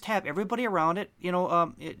would just have everybody around it,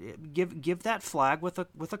 give that flag with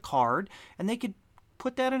a card, and they could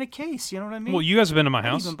put that in a case. You know what I mean? Well, you guys have been to my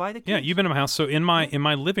house. Even buy the case. Yeah, you've been to my house. So in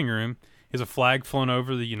my living room is a flag flown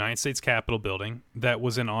over the United States Capitol building that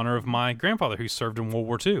was in honor of my grandfather who served in World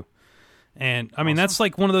War II. And I mean, that's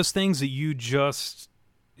like one of those things that you just.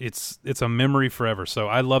 It's a memory forever. So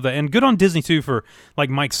I love that. And good on Disney, too, for, like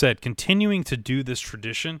Mike said, continuing to do this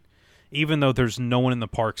tradition, even though there's no one in the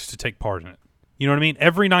parks to take part in it. You know what I mean?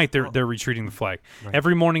 Every night they're retreating the flag. Right.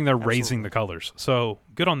 Every morning they're raising the colors. So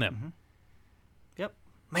good on them. Yep.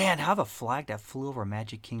 Man, have a flag that flew over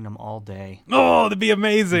Magic Kingdom all day. Oh, that'd be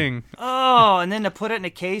amazing. Oh, and then to put it in a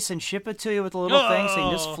case and ship it to you with a little thing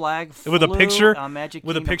saying this flag flew with a picture on Magic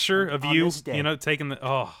with a Kingdom picture of on you, this day. taking the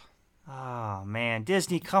Oh, man.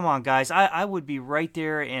 Disney, come on, guys. I would be right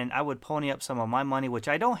there, and I would pony up some of my money, which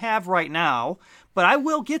I don't have right now, but I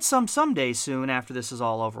will get some someday soon after this is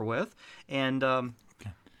all over with. And, yeah,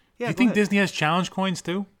 Do you think Disney has challenge coins,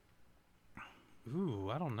 too? Ooh,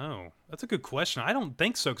 I don't know. That's a good question. I don't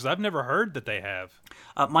think so because I've never heard that they have.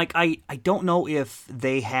 Mike, I don't know if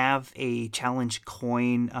they have a challenge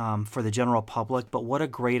coin for the general public, but what a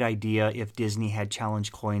great idea if Disney had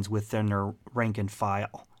challenge coins within their rank and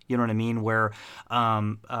file. You know what I mean? Where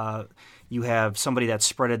you have somebody that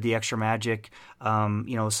spreaded the extra magic.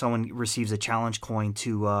 Someone receives a challenge coin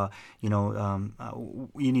to, you're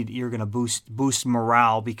going to boost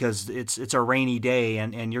morale because it's a rainy day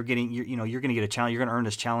and you're going to get a challenge. You're going to earn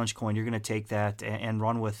this challenge coin. You're going to take that and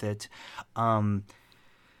run with it.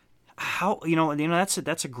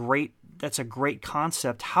 That's a great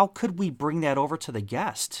concept. How could we bring that over to the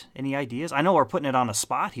guest? Any ideas? I know we're putting it on a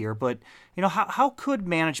spot here, but how could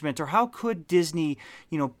management or how could Disney,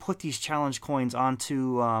 put these challenge coins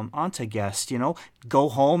onto guests? Go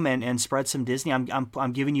home and spread some Disney.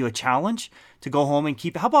 I'm giving you a challenge to go home and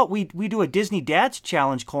keep. How about we do a Disney Dad's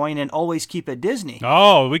challenge coin and always keep it Disney?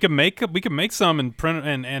 Oh, we can make some and print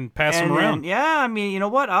and pass them around. Yeah, I mean, you know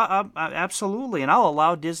what? I absolutely, and I'll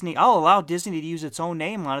allow Disney to use its own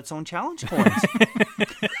name on its own challenge coins.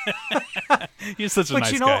 You're such a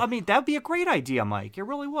nice guy. I mean, that'd be a great idea, Mike. It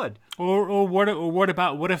really would. Or what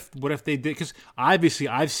if they did? Because obviously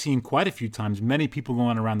I've seen quite a few times many people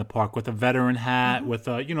going around the park with a veteran hat, with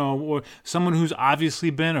or someone who's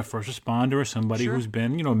obviously been a first responder or somebody who's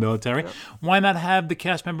been military. Yep. Why not have the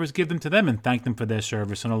cast members give them to them and thank them for their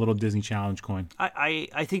service and a little Disney challenge coin?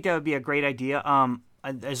 I think that would be a great idea.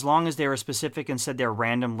 As long as they were specific and said they're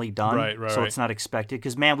randomly done, so it's not expected.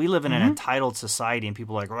 Because man, we live in an entitled society, and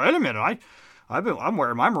people are like, wait a minute, I'm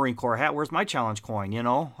wearing my Marine Corps hat. Where's my challenge coin?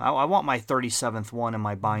 I want my 37th one in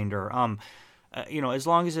my binder. As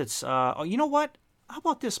long as it's, you know what? How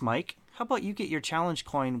about this, Mike? How about you get your challenge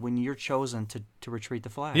coin when you're chosen to retrieve the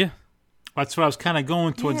flag? Yeah, that's what I was kind of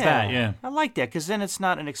going towards. That. Yeah, I like that because then it's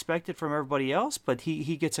not unexpected from everybody else, but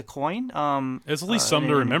he gets a coin. It's at least something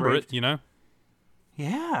to remember it.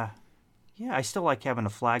 Yeah. I still like having a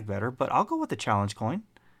flag better, but I'll go with the challenge coin.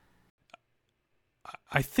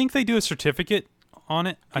 I think they do a certificate on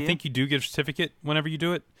it. Yeah. I think you do get a certificate whenever you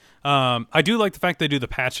do it. I do like the fact they do the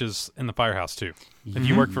patches in the firehouse too. If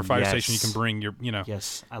you work for a fire station, you can bring your,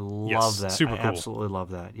 Yes, I love that. Super cool. I absolutely love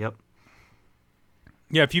that. Yep.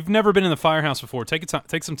 Yeah, if you've never been in the firehouse before, take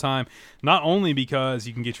some time. Not only because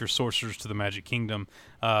you can get your Sorcerers to the Magic Kingdom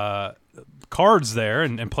cards there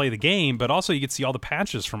and play the game, but also you get to see all the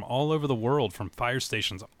patches from all over the world, from fire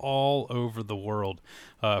stations all over the world,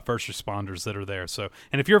 first responders that are there. So,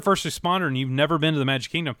 and if you're a first responder and you've never been to the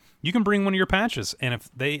Magic Kingdom, you can bring one of your patches, and if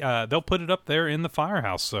they'll put it up there in the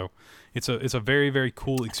firehouse. So it's a very, very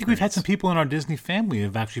cool experience. I think we've had some people in our Disney family who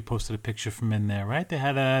have actually posted a picture from in there, right?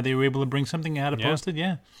 They were able to bring something and had it posted.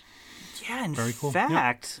 Yeah. In very cool.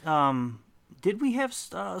 fact, did we have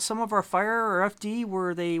some of our fire or FD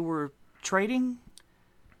where they were trading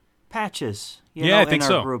patches? I think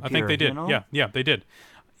so. I think they did. Yeah, they did.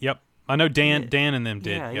 Yep. I know Dan and them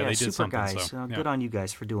did. Yeah, they did super something. Guys. So, Good on you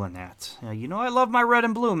guys for doing that. I love my red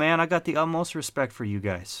and blue, man. I got the utmost respect for you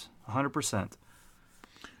guys. 100%.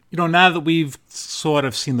 Now that we've sort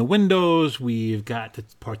of seen the windows, we've got to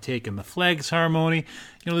partake in the flag ceremony,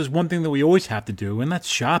 there's one thing that we always have to do, and that's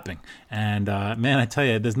shopping. And, man, I tell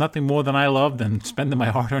you, there's nothing more than I love than spending my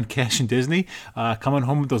hard-earned cash in Disney, coming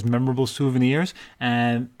home with those memorable souvenirs.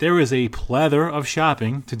 And there is a plethora of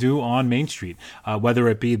shopping to do on Main Street, whether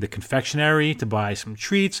it be the confectionery to buy some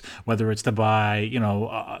treats, whether it's to buy,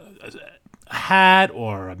 a hat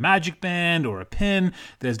or a magic band or a pin.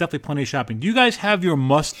 There's definitely plenty of shopping. Do you guys have your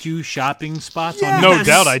must-do shopping spots? Yes. No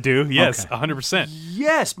doubt I do. Yes, okay. 100%.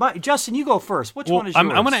 Yes. Justin, you go first. Which one is yours?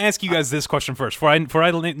 I'm going to ask you guys this question first before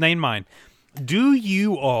I name mine. Do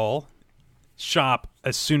you all shop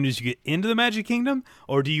as soon as you get into the Magic Kingdom,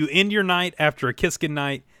 or do you end your night after a Kiss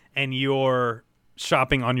Goodnight and you're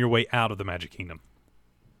shopping on your way out of the Magic Kingdom?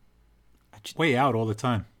 Way out all the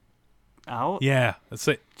time. Out? Yeah, that's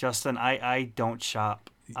it. Justin, I don't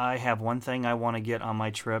shop. I have one thing I want to get on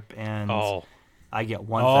my trip, and I get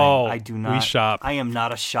one thing. I do not. We shop. I am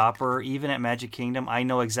not a shopper. Even at Magic Kingdom, I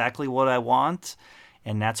know exactly what I want,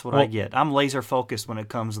 and that's what I get. I'm laser focused when it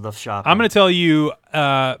comes to the shopping. I'm going to tell you,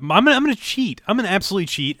 I'm going to cheat. I'm going to absolutely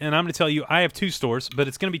cheat, and I'm going to tell you I have 2 stores, but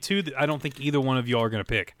it's going to be 2 that I don't think either one of y'all are going to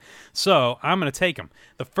pick. So I'm going to take them.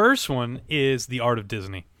 The first one is the Art of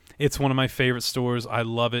Disney. It's one of my favorite stores. I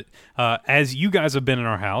love it. As you guys have been in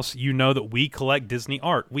our house, you know that we collect Disney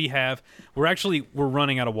art. We're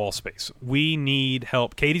running out of wall space. We need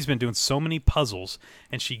help. Katie's been doing so many puzzles,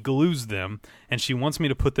 and she glues them, and she wants me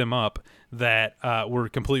to put them up that we're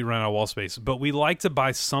completely running out of wall space. But we like to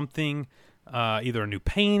buy something, either a new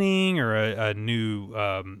painting or a new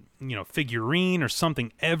figurine or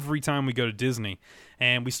something every time we go to Disney.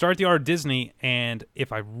 And we start the Art of Disney, and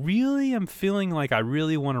if I really am feeling like I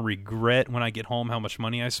really want to regret when I get home how much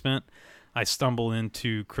money I spent, I stumble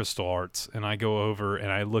into Crystal Arts, and I go over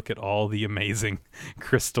and I look at all the amazing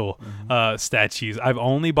crystal statues. I've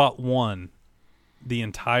only bought one the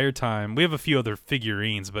entire time. We have a few other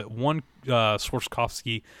figurines, but one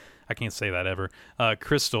Swarovski, I can't say that ever,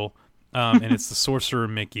 crystal, and it's the Sorcerer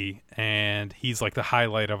Mickey, and he's like the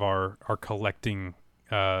highlight of our collecting,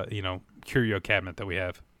 curio cabinet that we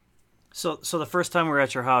have. So the first time we were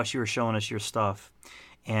at your house, you were showing us your stuff,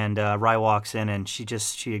 and Rye walks in, and she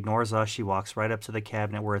ignores us. She walks right up to the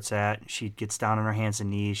cabinet where it's at. She gets down on her hands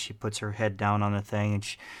and knees. She puts her head down on the thing,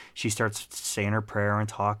 and she starts saying her prayer and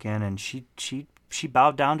talking, and she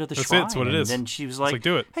bowed down to the shrine. That's what it is. And then she was like,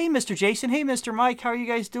 do it. Hey, Mr. Jason. Hey, Mr. Mike. How are you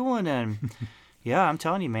guys doing? And yeah, I'm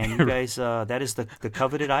telling you, man, you guys, that is the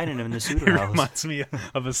coveted item in the Suter house. It reminds me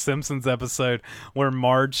of a Simpsons episode where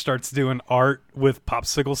Marge starts doing art with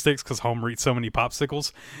popsicle sticks because Homer eats so many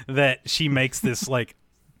popsicles that she makes this like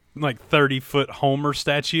 30-foot Homer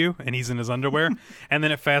statue, and he's in his underwear. And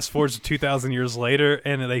then it fast forwards to 2,000 years later,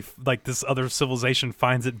 and they this other civilization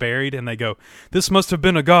finds it buried, and they go, "This must have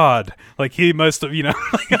been a god. Like he must have,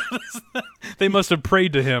 they must have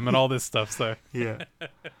prayed to him and all this stuff." So yeah.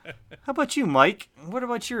 How about you, Mike? What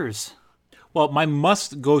about yours? Well, my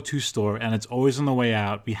must-go-to store, and it's always on the way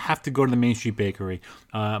out, we have to go to the Main Street Bakery.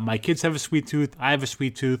 My kids have a sweet tooth. I have a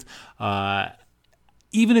sweet tooth.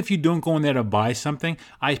 Even if you don't go in there to buy something,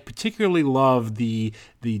 I particularly love the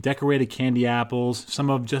decorated candy apples. Some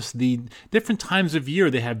of just the different times of year,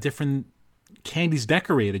 they have different candies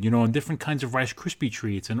decorated, and different kinds of Rice Krispie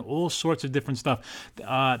treats and all sorts of different stuff.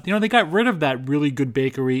 They got rid of that really good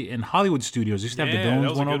bakery in Hollywood Studios. They used to have the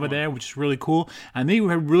Donuts one over there, which is really cool. And they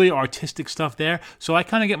had really artistic stuff there. So I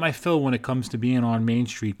kind of get my fill when it comes to being on Main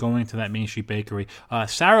Street, going to that Main Street Bakery.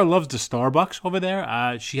 Sarah loves the Starbucks over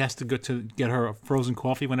there. She has to go to get her frozen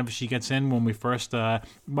coffee whenever she gets in. When we first,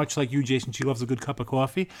 much like you, Jason, she loves a good cup of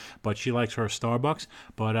coffee, but she likes her Starbucks.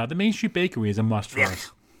 But the Main Street Bakery is a must for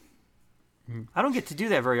us. I don't get to do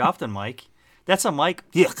that very often, Mike. That's a Mike.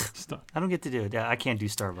 Yuck. I don't get to do it. I can't do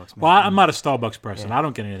Starbucks. Man. Well, I'm not a Starbucks person. Yeah. I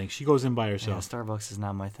don't get anything. She goes in by herself. Yeah, Starbucks is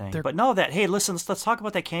not my thing. But no, hey, listen, let's talk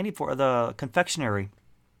about that candy for the confectionery.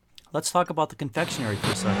 Let's talk about the confectionery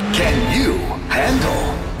for a second. Can you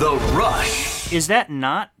handle the rush? Is that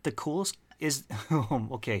not the coolest?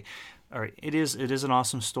 Okay. All right, it is an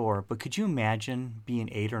awesome store, but could you imagine being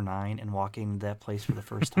 8 or 9 and walking into that place for the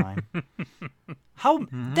first time?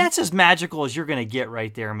 That's as magical as you're going to get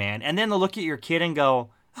right there, man. And then to look at your kid and go,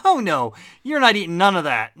 "Oh no, you're not eating none of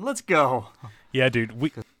that. Let's go." Yeah, dude,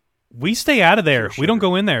 we stay out of there. We don't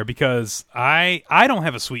go in there because I don't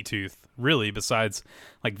have a sweet tooth really, besides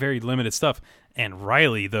like very limited stuff. And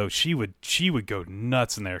Riley, though, she would go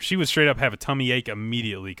nuts in there. She would straight up have a tummy ache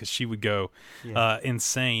immediately because she would go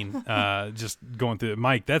insane just going through it.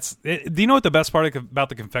 Mike, do you know what the best part about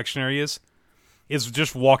the confectionery is? Is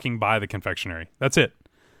just walking by the confectionery. That's it.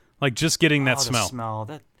 Like just getting that smell.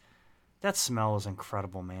 That smell is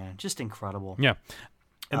incredible, man. Just incredible. Yeah.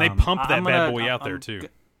 And they pump that bad boy out there, too.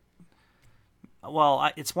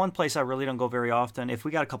 Well, it's one place I really don't go very often. If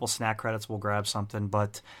we got a couple snack credits, we'll grab something.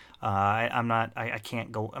 But I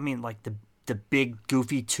can't go. I mean, like the big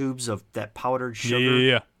goofy tubes of that powdered sugar.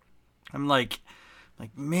 Yeah. I'm like,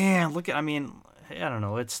 man, look at. I mean, I don't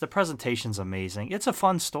know. The presentation's amazing. It's a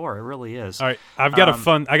fun store. It really is. All right, I got a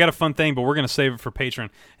fun thing, but we're gonna save it for Patreon.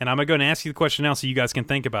 And I'm gonna go and ask you the question now, so you guys can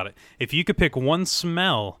think about it. If you could pick one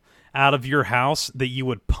smell out of your house that you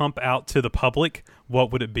would pump out to the public,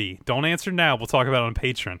 what would it be? Don't answer now. We'll talk about it on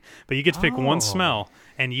Patreon. But you get to pick one smell,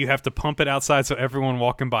 and you have to pump it outside so everyone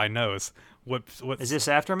walking by knows. What is this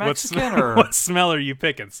after Mexican or what smell are you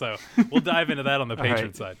picking? So we'll dive into that on the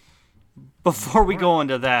Patreon side. Before we go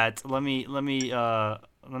into that, let me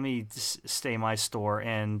stay my store,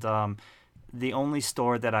 and the only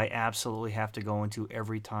store that I absolutely have to go into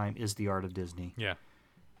every time is the Art of Disney. Yeah.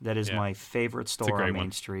 That is my favorite store on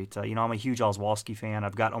Main Street. I'm a huge Oswalski fan.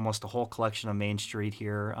 I've got almost a whole collection of Main Street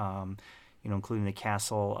here. including the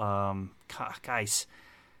castle. Guys,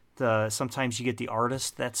 sometimes you get the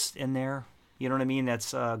artist that's in there. You know what I mean?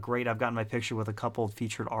 That's great. I've gotten my picture with a couple of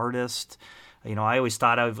featured artists. I always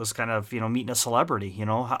thought I was kind of, meeting a celebrity.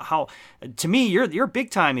 How to me, you're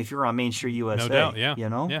big time if you're on Main Street USA. No doubt, yeah.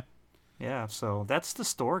 Yeah. Yeah, so that's the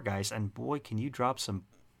store, guys. And boy, can you drop some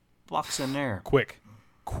bucks in there. Quick.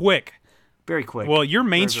 Very quick. Well, your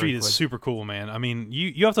Main Street is super cool, man. I mean,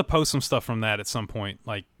 you have to post some stuff from that at some point.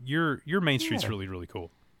 Like, your Main Street's really, really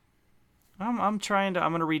cool. I'm going to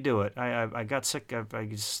redo it. I got sick. I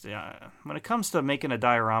just when it comes to making a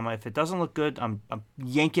diorama, if it doesn't look good, I'm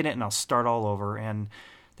yanking it and I'll start all over. And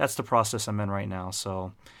that's the process I'm in right now.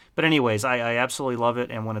 So, but anyways, I absolutely love it.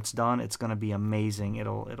 And when it's done, it's going to be amazing.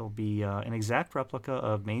 It'll be an exact replica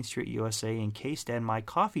of Main Street USA encased in my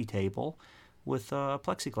coffee table with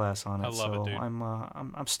plexiglass on it. I love it, dude.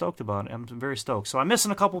 I'm stoked about it. I'm very stoked. So I'm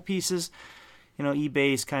missing a couple pieces.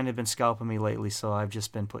 eBay's kind of been scalping me lately, so I've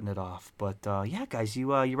just been putting it off. But yeah, guys,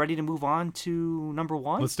 you ready to move on to number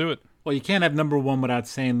one? Let's do it. Well, you can't have number one without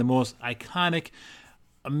saying the most iconic,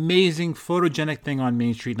 amazing, photogenic thing on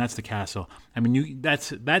Main Street, and that's the castle. I mean,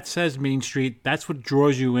 that says Main Street. That's what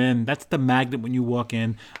draws you in. That's the magnet when you walk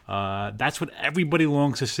in. That's what everybody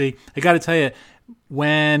longs to see. I got to tell you,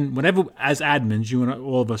 whenever, as admins, you and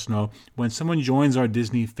all of us know, when someone joins our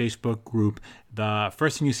Disney Facebook group, the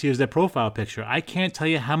first thing you see is their profile picture. I can't tell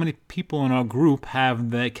you how many people in our group have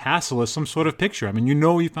the castle as some sort of picture. I mean,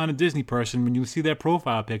 you found a Disney person when you see their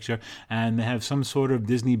profile picture and they have some sort of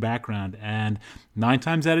Disney background. And 9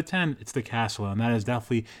 times out of 10, it's the castle. And that is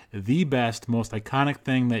definitely the best, most iconic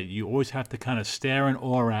thing that you always have to kind of stare in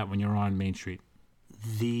awe at when you're on Main Street.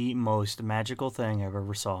 The most magical thing I've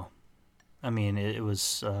ever saw. I mean, it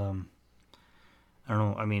was, I don't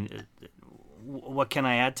know, I mean, what can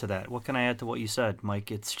I add to that? What can I add to what you said, Mike?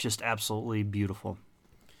 It's just absolutely beautiful.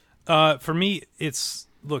 For me, it's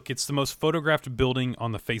the most photographed building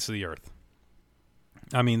on the face of the earth.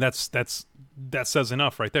 I mean, that says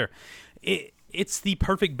enough right there. It's the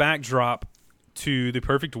perfect backdrop to the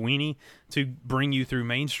perfect weenie to bring you through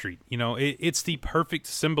Main Street. It's the perfect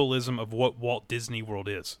symbolism of what Walt Disney World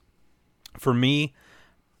is. For me,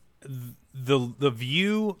 the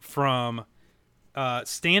view from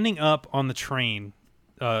standing up on the train,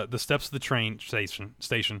 the steps of the train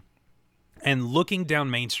station, and looking down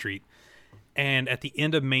Main Street, and at the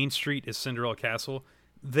end of Main Street is Cinderella Castle.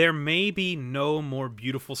 There may be no more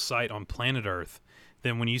beautiful sight on planet Earth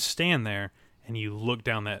than when you stand there and you look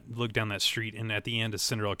down that street, and at the end is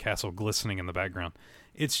Cinderella Castle glistening in the background.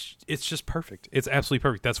 It's just perfect. It's absolutely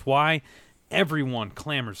perfect. That's why everyone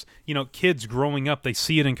clamors. Kids growing up, they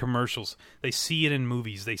see it in commercials, they see it in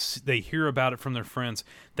movies, they hear about it from their friends.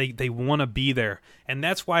 They want to be there, and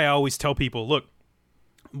that's why I always tell people, look,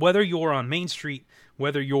 whether you're on Main Street,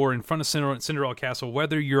 whether you're in front of Cinderella Castle,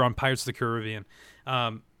 whether you're on Pirates of the Caribbean,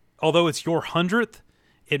 although it's your 100th,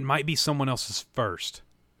 it might be someone else's first.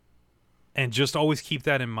 And just always keep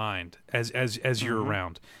that in mind as you're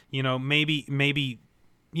around. Maybe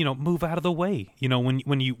move out of the way.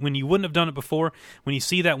 When you wouldn't have done it before, when you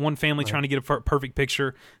see that one family trying to get a perfect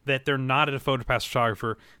picture, that they're not at a photopass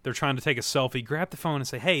photographer, they're trying to take a selfie, grab the phone and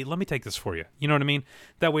say, hey, let me take this for you. You know what I mean?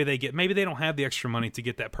 That way maybe they don't have the extra money to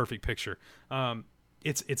get that perfect picture.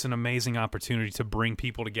 It's an amazing opportunity to bring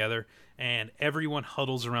people together, and everyone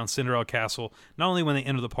huddles around Cinderella Castle, not only when they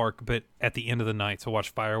enter the park, but at the end of the night to watch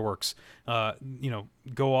fireworks,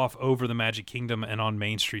 go off over the Magic Kingdom and on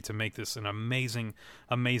Main Street to make this an amazing,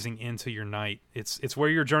 amazing end to your night. It's where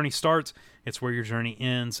your journey starts. It's where your journey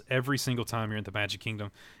ends every single time you're at the Magic Kingdom,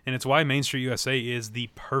 and it's why Main Street USA is the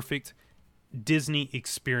perfect Disney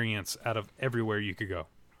experience out of everywhere you could go.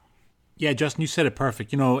 Yeah, Justin, you said it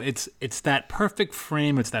perfect. It's that perfect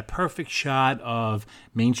frame. It's that perfect shot of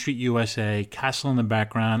Main Street USA, castle in the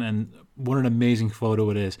background, and what an amazing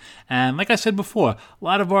photo it is. And like I said before, a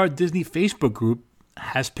lot of our Disney Facebook group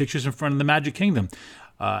has pictures in front of the Magic Kingdom.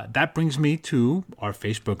 That brings me to our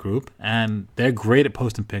Facebook group, and they're great at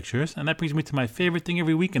posting pictures. And that brings me to my favorite thing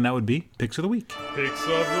every week, and that would be Picks of the Week. Picks of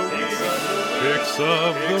the Week. Picks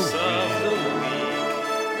of the Week.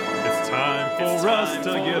 It's time for us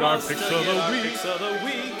to get our Picks of the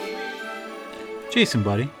Week. Jason,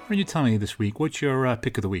 buddy, what are you telling me this week? What's your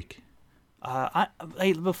pick of the week?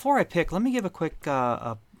 Before I pick, let me give a quick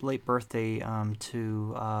late birthday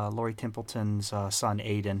to Lori Templeton's son,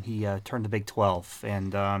 Aiden. He turned the big 12,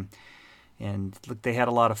 and look, they had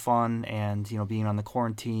a lot of fun, and being on the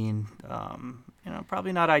quarantine,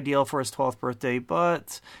 probably not ideal for his 12th birthday,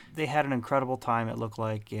 but they had an incredible time, it looked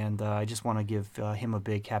like, and I just want to give him a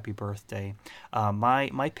big happy birthday.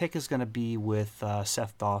 My pick is going to be with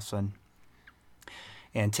Seth Dawson.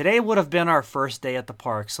 And today would have been our first day at the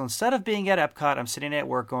park. So instead of being at Epcot, I'm sitting at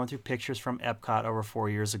work going through pictures from Epcot over 4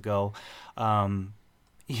 years ago.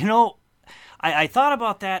 I thought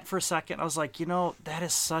about that for a second. I was like, that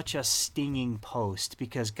is such a stinging post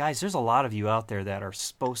because, guys, there's a lot of you out there that are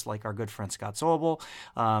supposed, like our good friend Scott Sobel,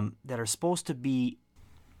 that are supposed to be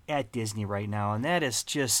at Disney right now, and that is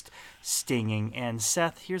just stinging. And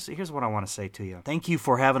Seth, here's what I want to say to you. Thank you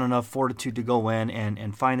for having enough fortitude to go in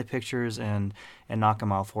and find the pictures and knock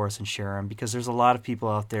them out for us and share them, because there's a lot of people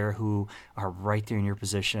out there who are right there in your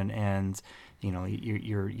position, and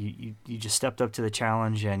you just stepped up to the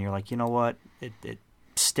challenge, and you're like, you know what, it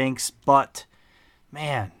stinks, but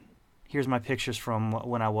man, here's my pictures from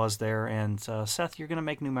when I was there. And Seth, you're gonna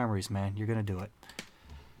make new memories, man. You're gonna do it.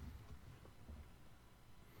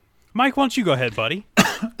 Mike, why don't you go ahead, buddy?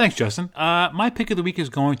 Thanks, Justin. My pick of the week is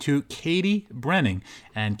going to Katie Brenning.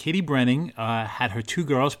 And Katie Brenning had her 2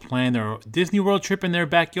 girls plan their Disney World trip in their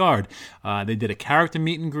backyard. They did a character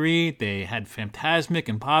meet and greet. They had Fantasmic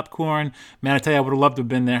and popcorn. Man, I tell you, I would have loved to have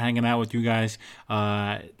been there hanging out with you guys.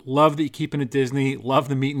 Love that you're keeping it Disney. Love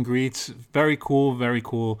the meet and greets. Very cool, very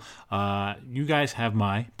cool. You guys have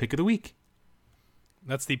my pick of the week.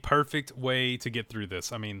 That's the perfect way to get through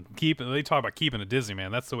this. I mean, they talk about keeping it Disney,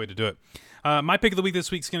 man. That's the way to do it. My pick of the week this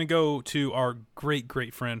week is going to go to our great,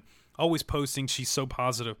 great friend, always posting. She's so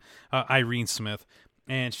positive, Irene Smith.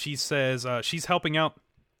 And she says she's helping out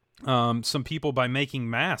some people by making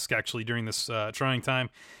masks, actually, during this trying time.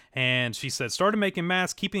 And she said, started making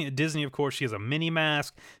masks, keeping it at Disney, of course. She has a mini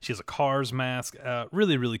mask. She has a Cars mask.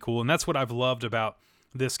 Really, really cool. And that's what I've loved about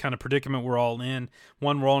this kind of predicament we're all in.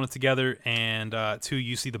 1, we're all in it together, and 2,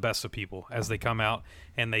 you see the best of people as they come out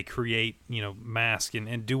and they create, masks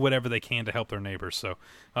and do whatever they can to help their neighbors. So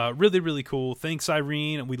really, really cool. Thanks,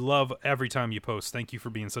 Irene. We love every time you post. Thank you for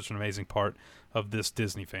being such an amazing part of this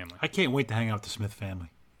Disney family. I can't wait to hang out with the Smith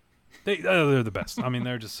family. They're the best. I mean,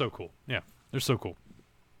 they're just so cool. Yeah, they're so cool.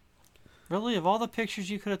 Really? Of all the pictures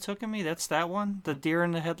you could have taken me, that's that one? The deer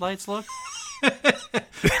in the headlights look?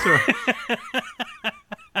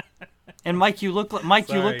 And Mike, you looked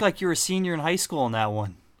like you were a senior in high school in that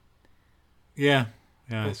one. Yeah.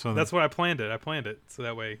 So that's why I planned it. So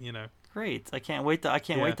that way, Great. I can't wait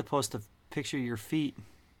to post a picture of your feet.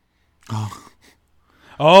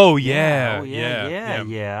 Oh yeah.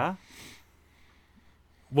 Yeah.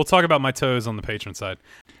 We'll talk about my toes on the patron side.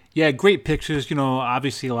 Yeah, great pictures.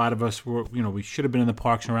 Obviously a lot of us were, we should have been in the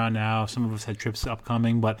parks around now. Some of us had trips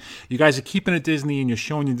upcoming, but you guys are keeping it Disney and you're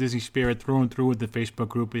showing your Disney spirit through and through with the Facebook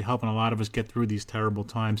group. You're helping a lot of us get through these terrible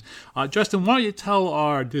times. Justin, why don't you tell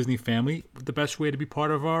our Disney family the best way to be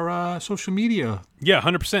part of our social media? Yeah,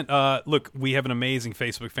 100%. Look, we have an amazing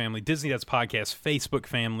Facebook family, Disney Dads Podcast Facebook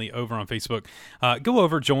family over on Facebook. Go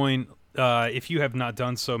over, join. If you have not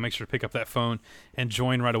done so, make sure to pick up that phone and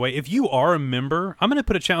join right away. If you are a member, I'm going to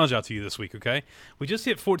put a challenge out to you this week, okay? We just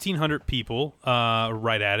hit 1,400 people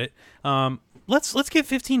right at it. Let's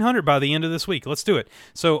get 1,500 by the end of this week. Let's do it.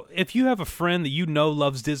 So if you have a friend that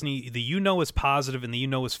loves Disney, that is positive and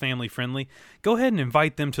that is family friendly, go ahead and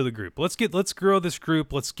invite them to the group. Let's grow this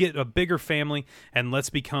group. Let's get a bigger family, and let's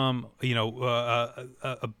become a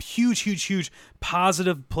huge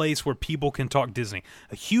positive place where people can talk Disney.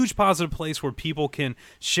 A huge positive place where people can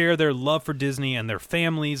share their love for Disney and their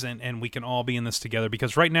families, and we can all be in this together.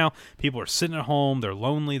 Because right now people are sitting at home, they're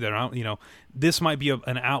lonely, they're out. This might be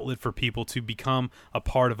an outlet for people to become a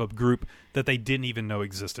part of a group that they didn't even know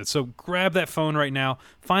existed. So grab that phone right now,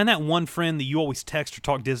 find that one friend that you always text or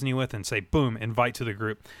talk Disney with, and say, boom, invite to the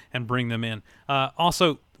group and bring them in.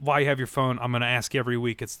 Also, while you have your phone, I'm going to ask every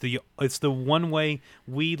week. It's the one way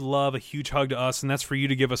we love a huge hug to us, and that's for you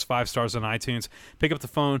to give us 5 stars on iTunes. Pick up the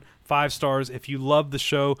phone, 5 stars. If you love the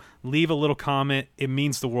show, leave a little comment. It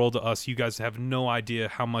means the world to us. You guys have no idea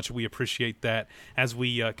how much we appreciate that as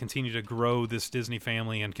we continue to grow this Disney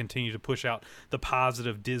family and continue to push out the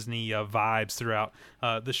positive Disney vibes throughout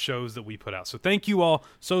the shows that we put out. So thank you all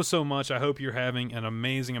so much. I hope you're having an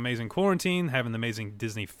amazing quarantine, having an amazing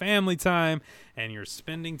Disney family time, and you're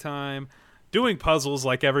spending time doing puzzles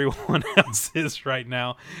like everyone else is right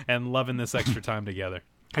now and loving this extra time together.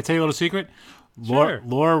 Can I tell you a little secret? Sure.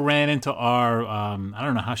 Laura ran into our, I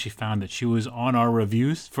don't know how she found it. She was on our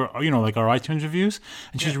reviews for, like our iTunes reviews,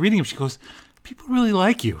 and she's reading them. She goes, people really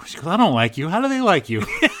like you. She goes, I don't like you. How do they like you?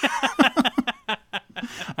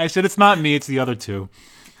 I said, it's not me, it's the other two.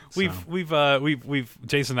 We've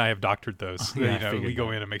Jason and I have doctored those. Yeah, we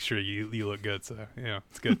go in and make sure you look good. So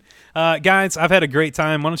it's good. Guys, I've had a great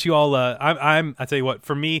time. Why don't you all? I tell you what.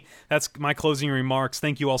 For me, that's my closing remarks.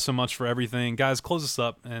 Thank you all so much for everything, guys. Close us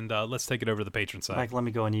up and let's take it over to the patron side. Mike, let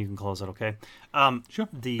me go and you can close it. Okay. Sure.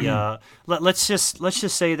 Let's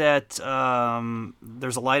just say that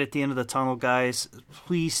there's a light at the end of the tunnel, guys.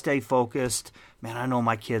 Please stay focused. Man, I know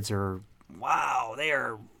my kids are. Wow, they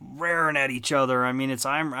are raring at each other. I mean,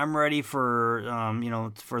 I'm ready for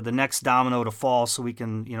for the next domino to fall, so we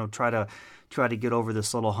can try to get over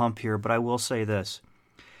this little hump here. But I will say this,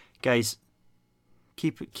 guys,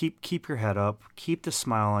 keep your head up, keep the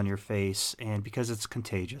smile on your face, and because it's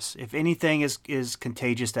contagious. If anything is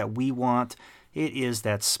contagious that we want, it is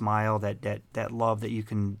that smile, that love that you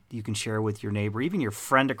can share with your neighbor, even your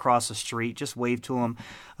friend across the street. Just wave to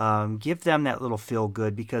them, give them that little feel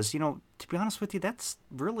good, because to be honest with you, that's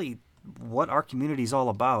really what our community is all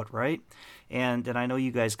about, right? And I know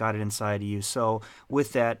you guys got it inside of you. So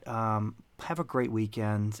with that, have a great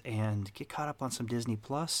weekend and get caught up on some Disney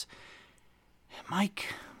Plus.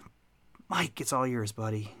 Mike, it's all yours,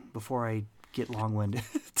 buddy. Before I get long-winded.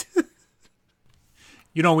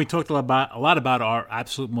 We talked a lot about our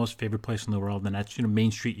absolute most favorite place in the world, and that's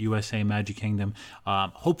Main Street USA, Magic Kingdom.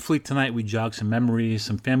 Hopefully tonight we jog some memories,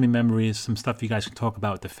 some family memories, some stuff you guys can talk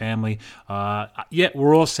about with the family.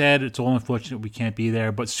 We're all sad. It's all unfortunate we can't be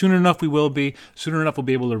there, but soon enough we will be. Soon enough we'll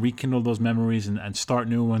be able to rekindle those memories and start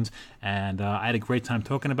new ones. And I had a great time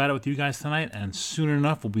talking about it with you guys tonight, and soon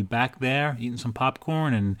enough we'll be back there eating some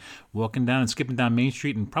popcorn and walking down and skipping down Main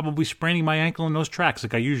Street and probably spraining my ankle in those tracks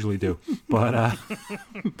like I usually do. But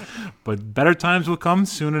but better times will come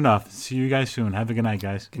soon enough. See you guys soon. Have a good night,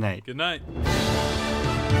 guys. Good night. Good night.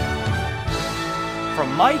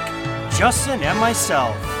 From Mike, Justin, and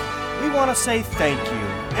myself, we want to say thank you.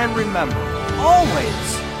 And remember,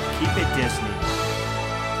 always keep it Disney.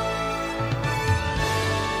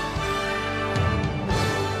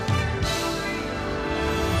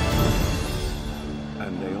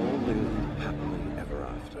 And they all live happily ever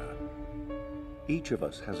after. Each of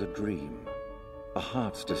us has a dream. A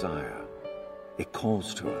heart's desire. It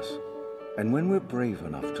calls to us. And when we're brave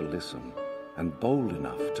enough to listen and bold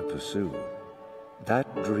enough to pursue,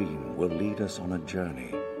 that dream will lead us on a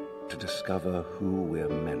journey to discover who we're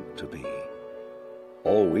meant to be.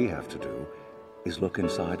 All we have to do is look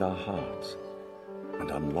inside our hearts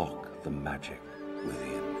and unlock the magic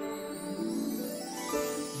within.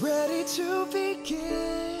 Ready to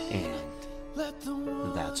begin.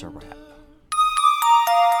 And that's a wrap.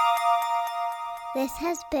 This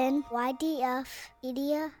has been YDF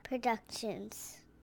Media Productions.